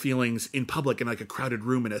sexual feelings in public in like a crowded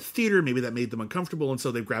room in a theater, maybe that made them uncomfortable, and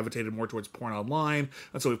so they've gravitated more towards porn online,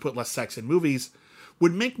 and so we put less sex in movies,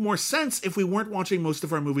 would make more sense if we weren't watching most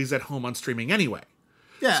of our movies at home on streaming anyway.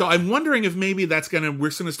 Yeah. So I'm wondering if maybe we're going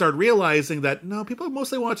to start realizing that, no, people are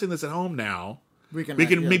mostly watching this at home now. We can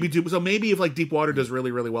maybe do, so maybe if like Deep Water does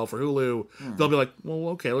really, really well for Hulu, they'll be like, well,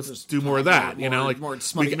 okay, let's just do more of that, more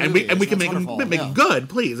smutty and we can make them good,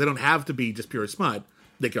 please. They don't have to be just pure smut.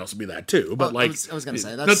 They can also be that too, but I was going to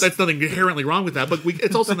say that's nothing inherently wrong with that. But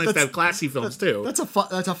it's also nice to have classy films too. That's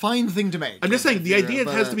a fine thing to make. I'm just saying the idea it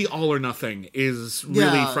has to be all or nothing is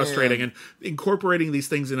really frustrating, and incorporating these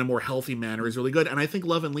things in a more healthy manner is really good. And I think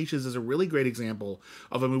Love and Leashes is a really great example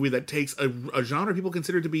of a movie that takes a genre people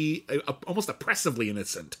consider to be almost oppressively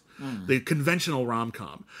innocent, the conventional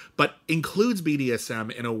rom-com, but includes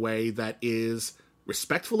BDSM in a way that is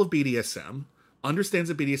respectful of BDSM, understands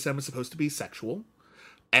that BDSM is supposed to be sexual,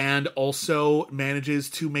 and also manages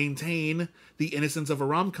to maintain the innocence of a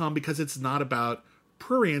rom-com because it's not about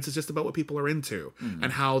prurience, it's just about what people are into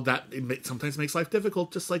and how that sometimes makes life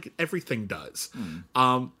difficult, just like everything does.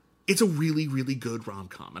 It's a really, really good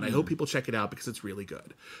rom-com, and I hope people check it out because it's really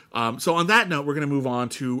good. So on that note, we're going to move on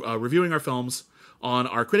to reviewing our films on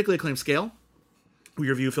our critically acclaimed scale. We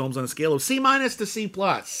review films on a scale of C- to C+.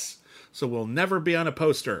 So we'll never be on a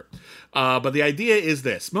poster. But the idea is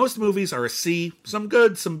this. Most movies are a C. Some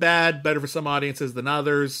good, some bad, better for some audiences than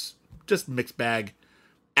others. Just mixed bag.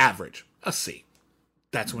 Average. A C.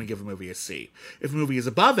 That's when we give a movie a C. If a movie is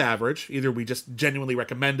above average, either we just genuinely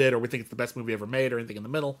recommend it or we think it's the best movie ever made or anything in the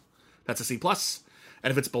middle, that's a C+.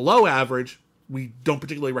 And if it's below average, we don't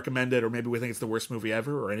particularly recommend it or maybe we think it's the worst movie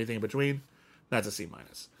ever or anything in between, that's a C-.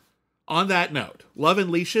 On that note, Love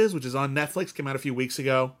and Leashes, which is on Netflix, came out a few weeks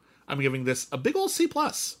ago. I'm giving this a big old C+.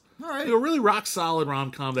 All right. A really rock solid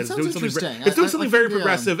rom-com that is doing something. It's doing something very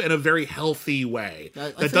progressive in a very healthy way.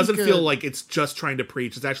 That doesn't feel like it's just trying to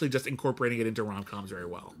preach. It's actually just incorporating it into rom-coms very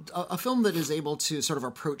well. A film that is able to sort of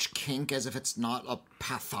approach kink as if it's not a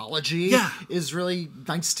pathology is really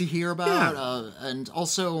nice to hear about. Yeah. And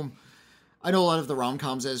also, I know a lot of the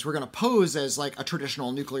rom-coms is we're going to pose as like a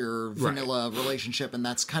traditional nuclear vanilla relationship, and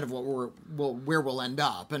that's kind of where we'll end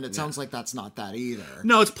up. And it sounds like that's not that either.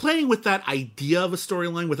 No, it's playing with that idea of a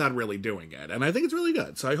storyline without really doing it, and I think it's really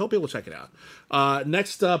good. So I hope people check it out.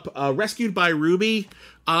 Next up, Rescued by Ruby.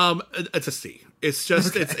 It's a C. It's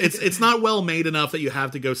just it's not well made enough that you have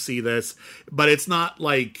to go see this, but it's not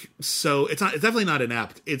like it's definitely not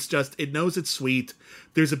inept. It's just it knows it's sweet.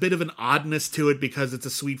 There's a bit of an oddness to it because it's a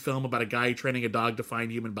sweet film about a guy training a dog to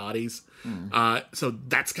find human bodies. So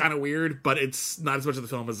that's kind of weird, but it's not as much of the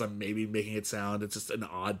film as I'm maybe making it sound. It's just an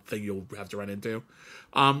odd thing you'll have to run into.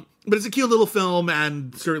 But it's a cute little film,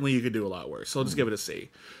 and certainly you could do a lot worse. So I'll just give it a C.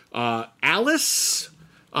 Alice,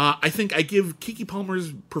 I think I give Keke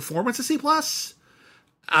Palmer's performance a C+.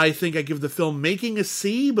 I think I give the film making a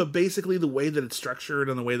C, but basically the way that it's structured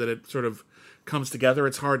and the way that it sort of comes together,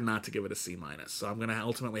 it's hard not to give it a C-. So I'm going to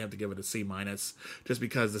ultimately have to give it a C- just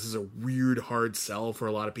because this is a weird, hard sell for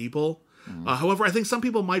a lot of people. However, I think some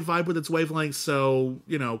people might vibe with its wavelength, so,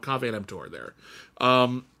 caveat emptor there.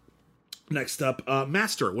 Next up,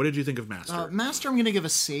 Master. What did you think of Master? Master, I'm going to give a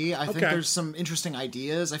C. I think there's some interesting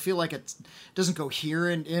ideas. I feel like it doesn't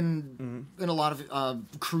cohere in a lot of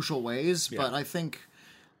crucial ways, but I think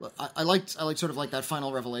I liked sort of like that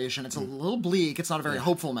final revelation. It's a little bleak. It's not a very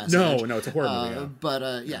hopeful message. No, it's a horror movie. But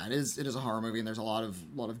it is a horror movie, and there's a lot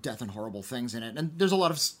of death and horrible things in it, and there's a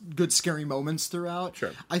lot of good scary moments throughout.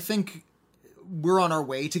 Sure. I think we're on our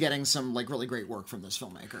way to getting some like really great work from this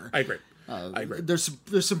filmmaker. I agree. I agree.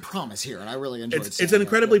 There's some promise here, and I really enjoyed it. It's an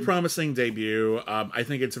incredibly promising debut. I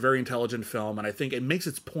think it's a very intelligent film, and I think it makes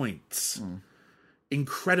its points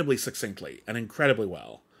incredibly succinctly and incredibly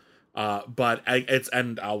well. But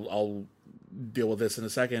I'll deal with this in a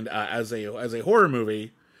second. As a horror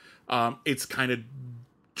movie, it's kind of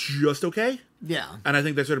just okay. Yeah. And I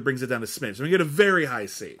think that sort of brings it down to smidge. So we get a very high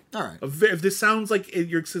C. All right. If this sounds like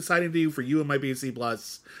you're exciting to you, for you it might be a C+, but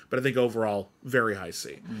I think overall, very high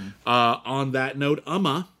C. On that note,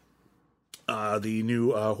 the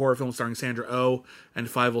new horror film starring Sandra Oh and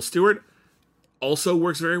Fievel Stewart, also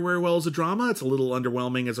works very, very well as a drama. It's a little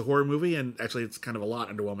underwhelming as a horror movie, and actually it's kind of a lot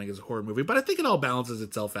underwhelming as a horror movie, but I think it all balances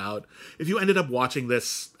itself out. If you ended up watching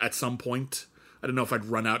this at some point, I don't know if I'd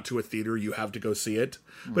run out to a theater, you have to go see it.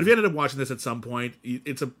 But if you ended up watching this at some point,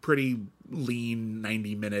 it's a pretty lean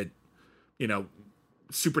 90-minute,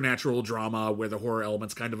 supernatural drama where the horror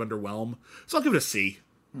elements kind of underwhelm. So I'll give it a C.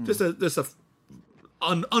 Just a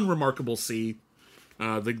unremarkable C.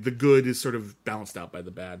 The good is sort of balanced out by the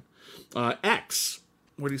bad. X.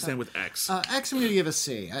 What are you saying with X? X, I'm going to give a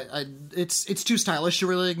C. It's too stylish to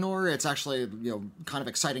really ignore. It's actually kind of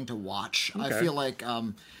exciting to watch. Okay. I feel like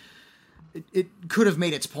it could have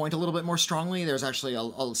made its point a little bit more strongly. There's actually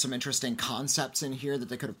some interesting concepts in here that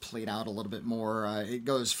they could have played out a little bit more. It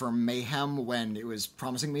goes from mayhem when it was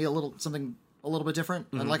promising me something a little bit different.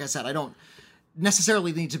 And like I said, I don't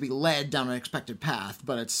necessarily need to be led down an expected path,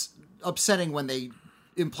 but it's upsetting when they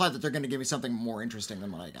imply that they're going to give me something more interesting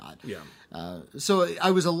than what I got. Yeah. So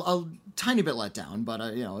I was a tiny bit let down, but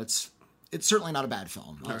it's certainly not a bad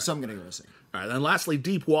film. So I'm going to give it a C. All right, then lastly,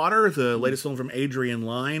 Deep Water, the latest film from Adrian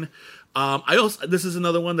Lyne. This is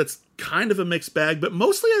another one that's kind of a mixed bag, but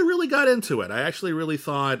mostly I really got into it. I actually really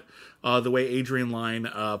thought the way Adrian Lyne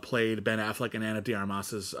played Ben Affleck and Ana de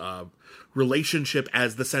Armas's relationship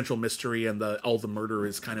as the central mystery, and all the murder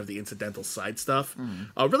is kind of the incidental side stuff,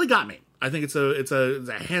 really got me. I think it's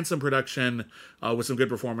a handsome production with some good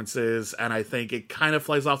performances, and I think it kind of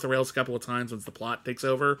flies off the rails a couple of times once the plot takes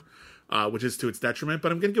over, which is to its detriment.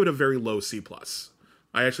 But I'm going to give it a very low C+.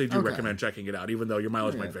 I actually do recommend checking it out, even though your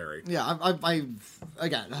mileage might vary. Yeah, I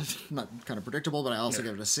again, not kind of predictable, but I also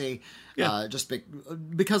give it a C. Yeah. Just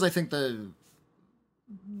because I think the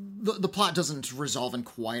plot doesn't resolve in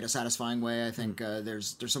quite a satisfying way. I think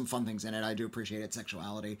there's some fun things in it. I do appreciate its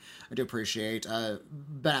sexuality. I do appreciate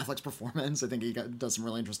Ben Affleck's performance. I think he does some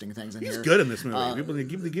really interesting things in here. He's good in this movie.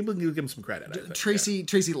 People give him some credit. I think.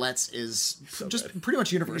 Tracy Letts is so just pretty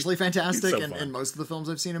much universally fantastic in most of the films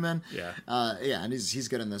I've seen him in. Yeah, and he's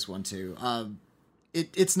good in this one too.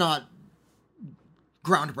 It's not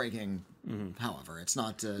groundbreaking. However, it's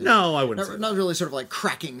not. No, I wouldn't. Not really sort of like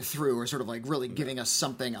cracking through, or sort of like really giving us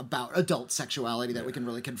something about adult sexuality that we can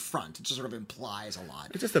really confront. It just sort of implies a lot.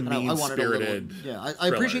 It's just a mean-spirited. I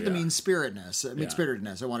appreciate the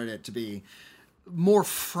mean-spiritedness. I wanted it to be more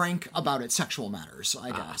frank about its sexual matters.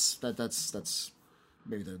 I guess that's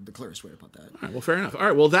maybe the clearest way to put that. All right, well, fair enough. All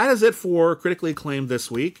right, well, that is it for Critically Acclaimed this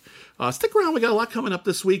week. Stick around. We got a lot coming up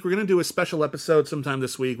this week. We're going to do a special episode sometime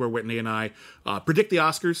this week where Whitney and I predict the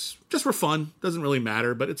Oscars, just for fun. Doesn't really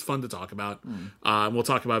matter, but it's fun to talk about. We'll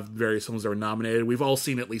talk about various films that were nominated. We've all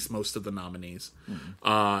seen at least most of the nominees.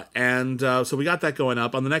 So we got that going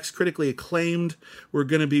up. On the next Critically Acclaimed, we're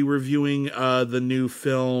going to be reviewing the new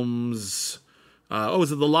films...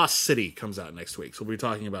 is it The Lost City comes out next week, so we'll be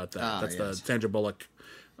talking about that. That's the Sandra Bullock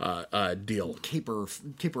deal. Caper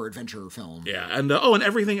adventure film. Yeah, and and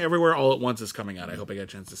Everything Everywhere All at Once is coming out. I hope I get a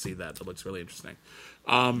chance to see that. That looks really interesting.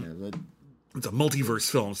 It's a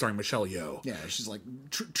multiverse film starring Michelle Yeoh. Yeah, she's like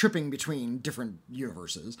tripping between different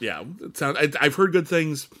universes. Yeah, I've heard good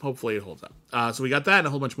things. Hopefully it holds up. So we got that and a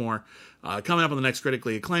whole bunch more coming up on the next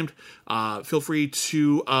Critically Acclaimed. Feel free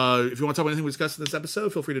to, if you want to talk about anything we discussed in this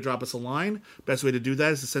episode, feel free to drop us a line. Best way to do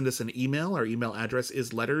that is to send us an email. Our email address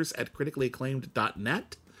is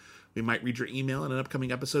letters@criticallyacclaimed.net. We might read your email in an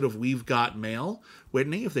upcoming episode of We've Got Mail.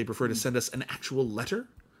 Whitney, if they prefer to send us an actual letter,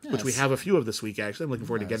 which we have a few of this week, actually. I'm looking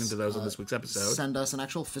forward to getting to those on this week's episode. Send us an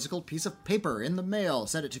actual physical piece of paper in the mail.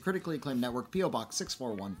 Send it to Critically Acclaimed Network, P.O. Box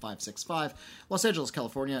 641565, Los Angeles,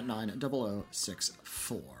 California,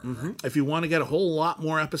 90064. If you want to get a whole lot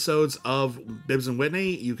more episodes of Bibbs and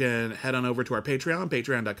Whitney, you can head on over to our Patreon,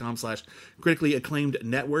 patreon.com/Critically Acclaimed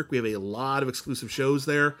Network. We have a lot of exclusive shows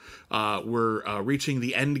there. We're reaching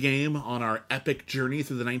the end game on our epic journey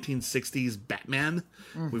through the 1960s Batman.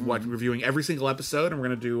 We've watched reviewing every single episode, and we're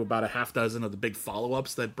going to do do about a half dozen of the big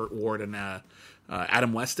follow-ups that Burt Ward and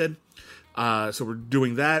Adam West did. So we're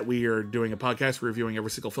doing that. We are doing a podcast reviewing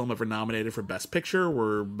every single film ever nominated for Best Picture.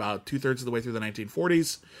 We're about 2/3 of the way through the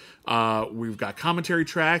 1940s. We've got commentary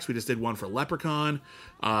tracks. We just did one for Leprechaun.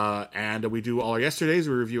 And we do all our yesterdays.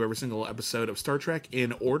 We review every single episode of Star Trek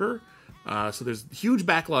in order. So there's huge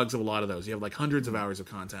backlogs of a lot of those. You have like hundreds of hours of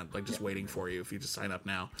content like just waiting for you if you just sign up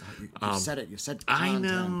now. You said it. You said I content.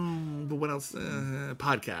 know, but what else?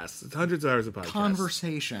 Podcasts. It's hundreds of hours of podcasts.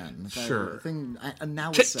 Conversation. Sure.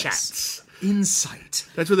 Analysis. Chit chats. Insight.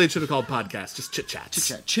 That's what they should have called podcasts. Just chit chats.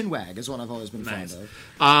 Chit chat. Chinwag is one I've always been Nice.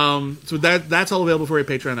 fond of. So that's all available for you at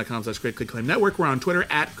patreon.com/Critically Acclaimed Network. We're on Twitter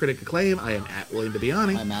at Critic Acclaim. I am at William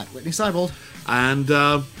Bibiani. I'm at Whitney Seibold. And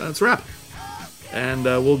that's a wrap. And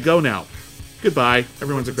we'll go now. Goodbye.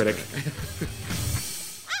 Everyone's a critic.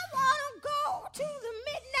 I want to go to the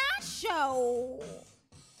midnight show.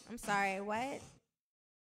 I'm sorry, what?